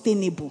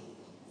sustainable.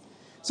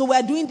 So we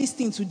are doing this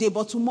thing today,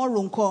 but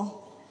tomorrow,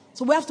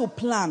 so we have to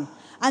plan.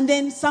 And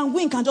then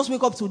sanguine can just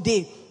wake up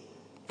today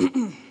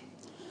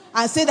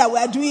and say that we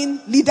are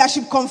doing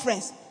leadership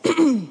conference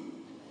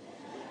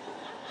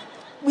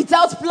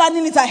without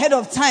planning it ahead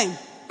of time.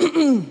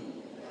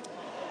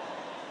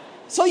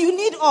 So you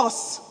need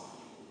us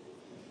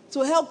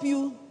to help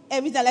you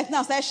every time. Like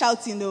now, start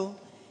shouting though.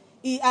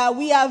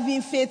 We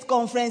having faith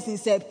conference in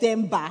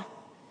September.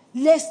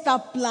 Let's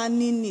start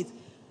planning it.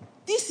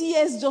 This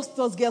year's Just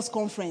Us Girls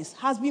Conference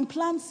has been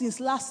planned since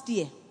last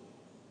year.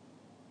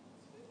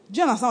 Do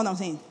you understand what I'm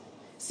saying?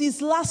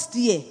 Since last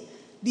year,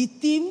 the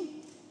theme,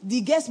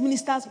 the guest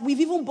ministers, we've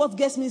even bought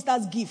guest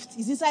ministers' gift.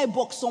 It's inside a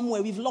box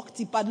somewhere. We've locked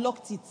it,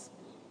 padlocked it.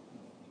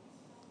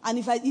 And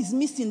if he's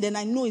missing, then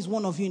I know it's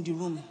one of you in the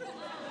room.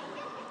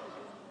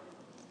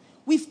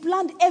 We've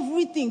planned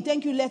everything.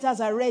 Thank you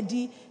letters are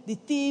ready. The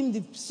theme,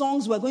 the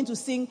songs we're going to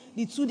sing,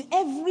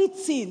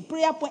 everything.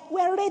 Prayer point,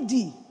 we're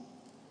ready.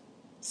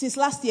 Since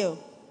last year.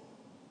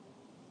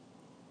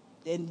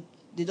 Then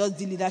they just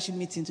did leadership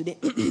meeting today.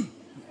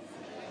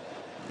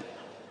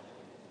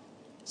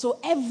 So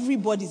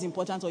everybody is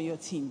important on your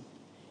team.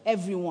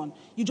 Everyone.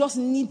 You just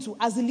need to,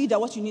 as a leader,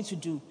 what you need to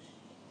do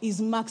is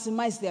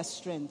maximize their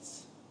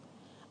strengths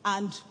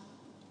and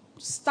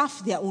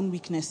staff their own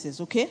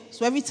weaknesses, okay?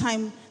 So every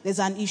time there's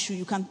an issue,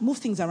 you can move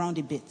things around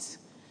a bit.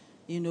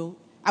 You know,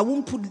 I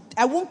won't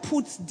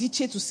put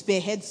Diche to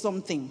spearhead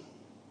something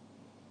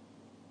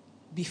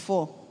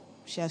before.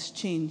 She has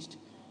changed.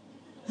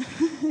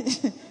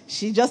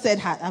 She just said,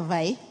 have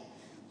I?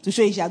 To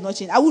show you she has not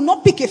changed. I will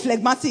not pick a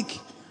phlegmatic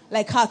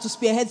like her to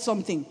spearhead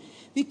something.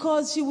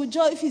 Because she would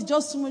just, if it's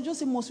just someone, just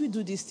say, must we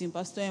do this thing,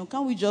 Pastor?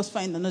 Can't we just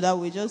find another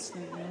way? Just...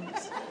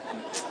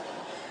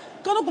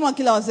 Cannot come and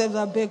kill ourselves,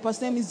 I beg.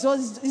 Pastor, it's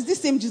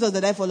this same Jesus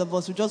that died for all of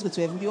us. We'll just go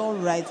to heaven. Be all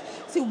right.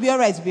 See, we'll be all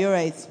right. Be all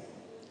right.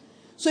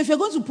 So if you're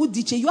going to put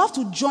Diche, you have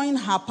to join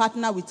her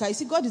partner with her. You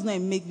see, God is not a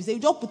make. You say, you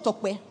just put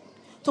Tokwe.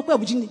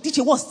 Tokwe, Diche,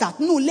 what's that?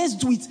 No, let's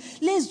do it.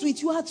 Let's do it.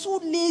 You are too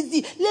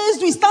lazy. Let's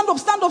do it. Stand up,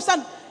 stand up,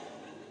 stand.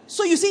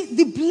 So you see,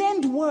 the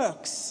blend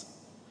works.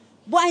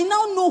 But I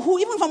now know who,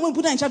 even if I'm going to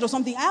put her in charge of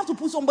something, I have to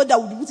put somebody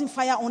that will be putting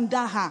fire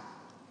under her.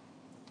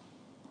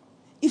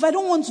 If I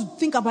don't want to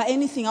think about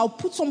anything, I'll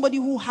put somebody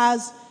who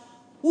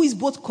is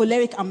both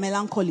choleric and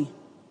melancholy.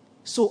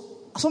 So,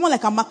 someone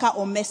like Amaka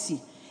or Mercy.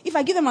 If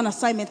I give them an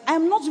assignment,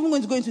 I'm not even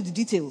going to go into the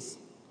details.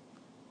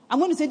 I'm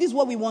going to say, this is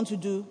what we want to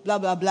do, blah,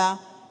 blah, blah.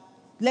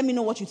 Let me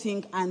know what you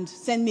think and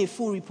send me a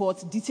full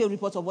report, detailed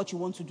report of what you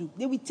want to do.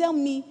 They will tell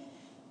me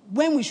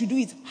when we should do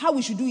it, how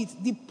we should do it,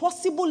 the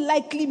possible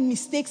likely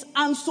mistakes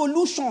and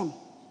solution.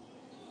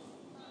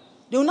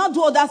 They will not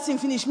do all that thing,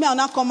 finish me, I'll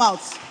not come out.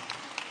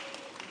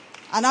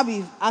 And I'll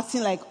be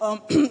acting like,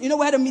 we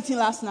had a meeting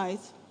last night.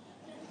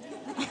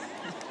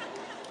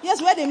 Yes,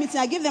 we had a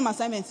meeting. I gave them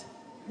assignments.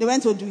 They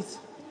went to do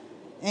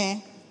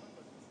it.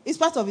 It's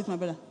part of it, my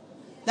brother.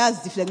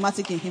 That's the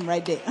phlegmatic in him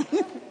right there.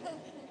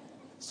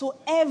 So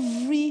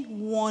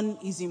everyone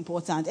is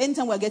important.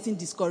 Anytime we're getting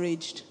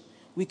discouraged,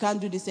 we can't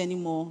do this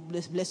anymore.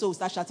 Bless, so we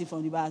start shouting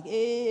from the back.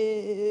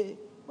 Hey,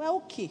 we're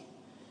okay.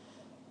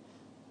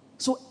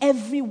 So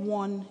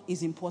everyone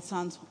is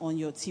important on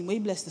your team. Were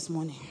you blessed this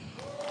morning?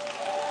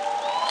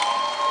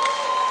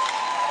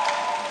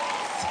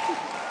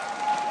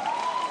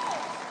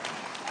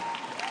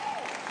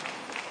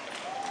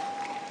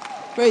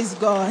 Praise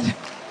God.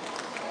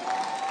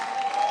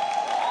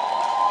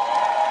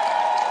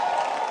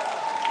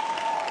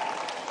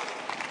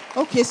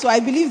 Okay, so I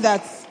believe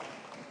that...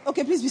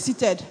 Okay, please be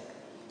seated.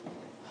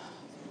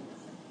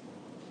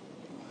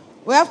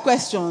 We have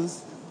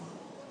questions.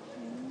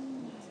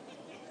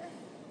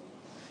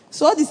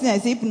 So all this thing I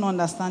say, people don't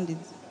understand it.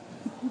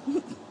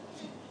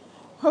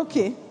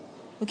 Okay.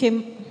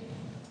 Okay.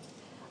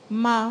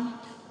 Ma,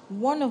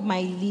 one of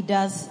my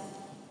leaders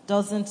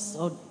doesn't,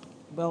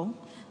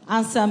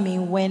 answer me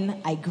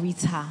when I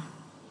greet her.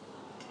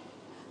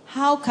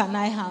 How can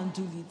I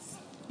handle it?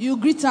 You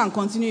greet her and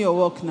continue your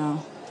work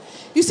now.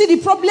 You see,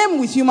 the problem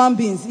with human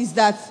beings is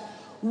that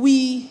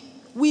we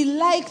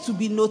like to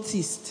be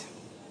noticed.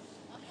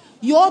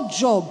 Your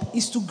job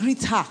is to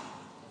greet her.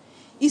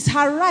 It's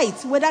her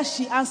right whether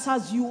she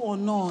answers you or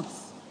not.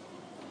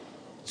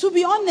 To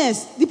be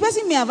honest, the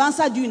person may have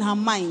answered you in her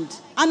mind,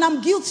 and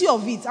I'm guilty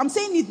of it. I'm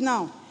saying it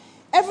now.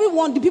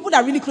 Everyone, the people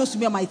that are really close to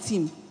me on my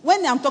team,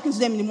 when I'm talking to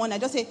them in the morning, I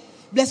just say,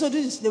 bless you,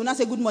 do this. They will not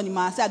say, good morning,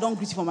 ma. I say, I don't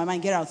greet you from my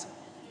mind, get out.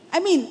 I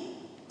mean,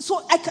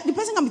 the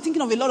person can be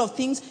thinking of a lot of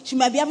things. She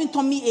might be having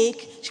tummy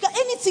ache.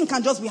 Anything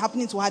can just be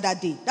happening to her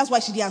that day. That's why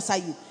she didn't answer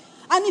you.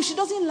 And if she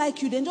doesn't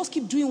like you, then just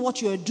keep doing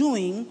what you're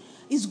doing.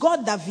 It's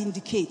God that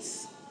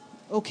vindicates.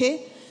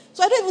 Okay?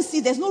 So I don't even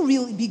see, there's no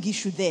real big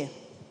issue there.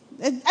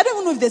 I don't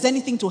even know if there's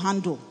anything to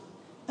handle.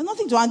 There's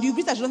nothing to handle. You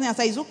greet her, she doesn't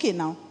answer. It's okay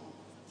now.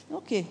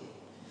 Okay.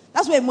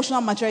 That's where emotional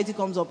maturity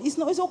comes up. It's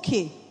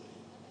okay.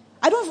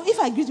 If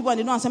I greet people and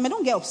they don't answer me, I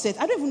don't get upset.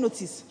 I don't even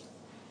notice.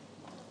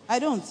 I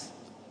don't.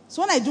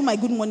 So when I do my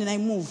good morning, I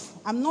move.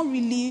 I'm not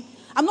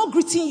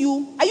greeting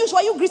you. Are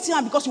you greeting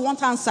her because you want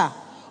to answer?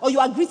 Or you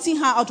are greeting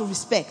her out of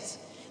respect?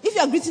 If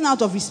you are greeting her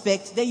out of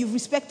respect, then you've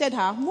respected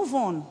her. Move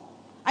on.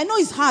 I know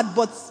it's hard,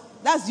 but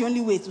that's the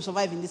only way to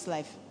survive in this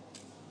life.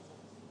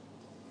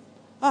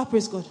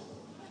 Praise God.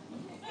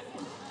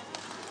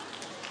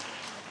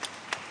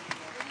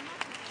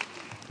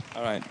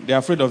 All right. They're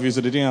afraid of you,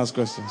 so they didn't ask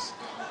questions.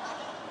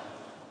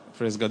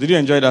 Praise God. Did you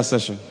enjoy that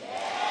session?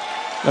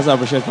 Let's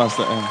appreciate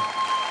Pastor M.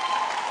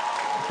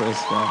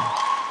 Praise God.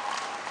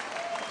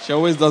 She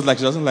always does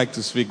she doesn't like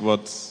to speak,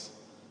 but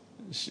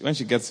when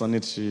she gets on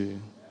it, she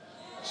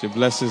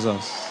blesses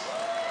us.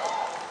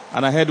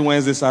 And I heard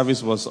Wednesday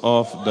service was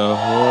off the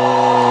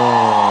whole.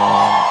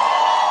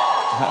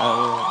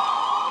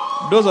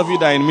 Those of you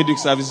that are in midweek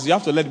services, you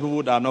have to let the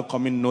people that are not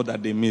coming know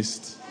that they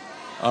missed.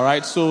 All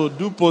right, so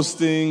do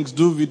postings,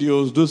 do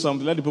videos, do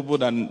something. Let the people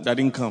that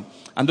didn't come,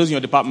 and those in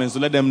your departments, to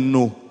let them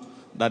know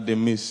that they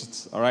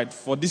missed. All right,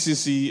 for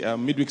DCC,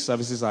 midweek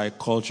services are a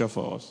culture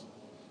for us.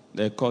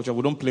 They're a culture.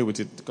 We don't play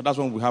with it, because that's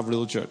when we have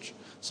real church.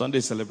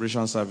 Sunday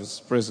celebration service.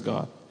 Praise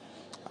God.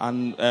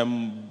 And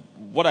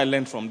what I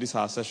learned from this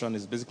session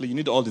is basically you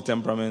need all the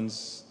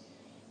temperaments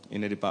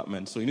in a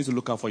department. So you need to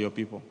look out for your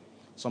people.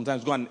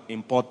 Sometimes go and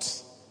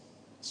import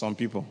some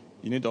people.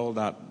 You need all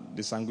that.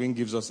 The sanguine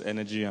gives us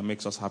energy and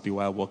makes us happy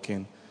while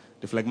working.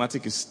 The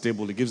phlegmatic is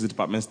stable. It gives the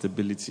department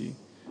stability.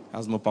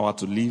 Has no power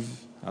to leave.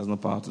 Has no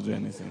power to do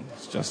anything.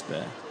 It's just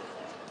there.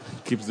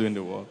 Keeps doing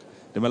the work.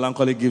 The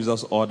melancholic gives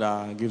us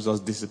order, gives us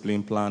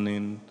discipline,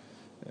 planning.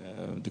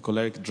 The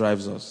choleric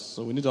drives us.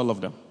 So we need all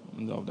of them.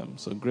 All of them.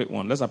 So great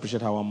one. Let's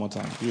appreciate her one more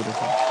time.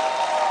 Beautiful.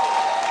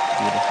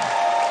 Beautiful.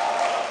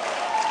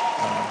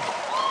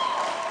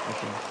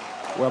 Okay.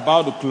 We're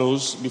about to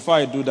close. Before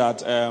I do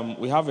that,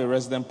 we have a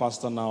resident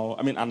pastor now.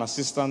 An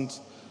assistant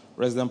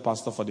resident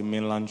pastor for the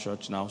mainland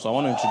church now. So I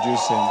want to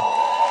introduce him.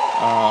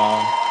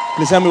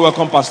 Please help me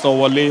welcome Pastor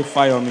Wale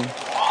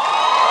Fayomi.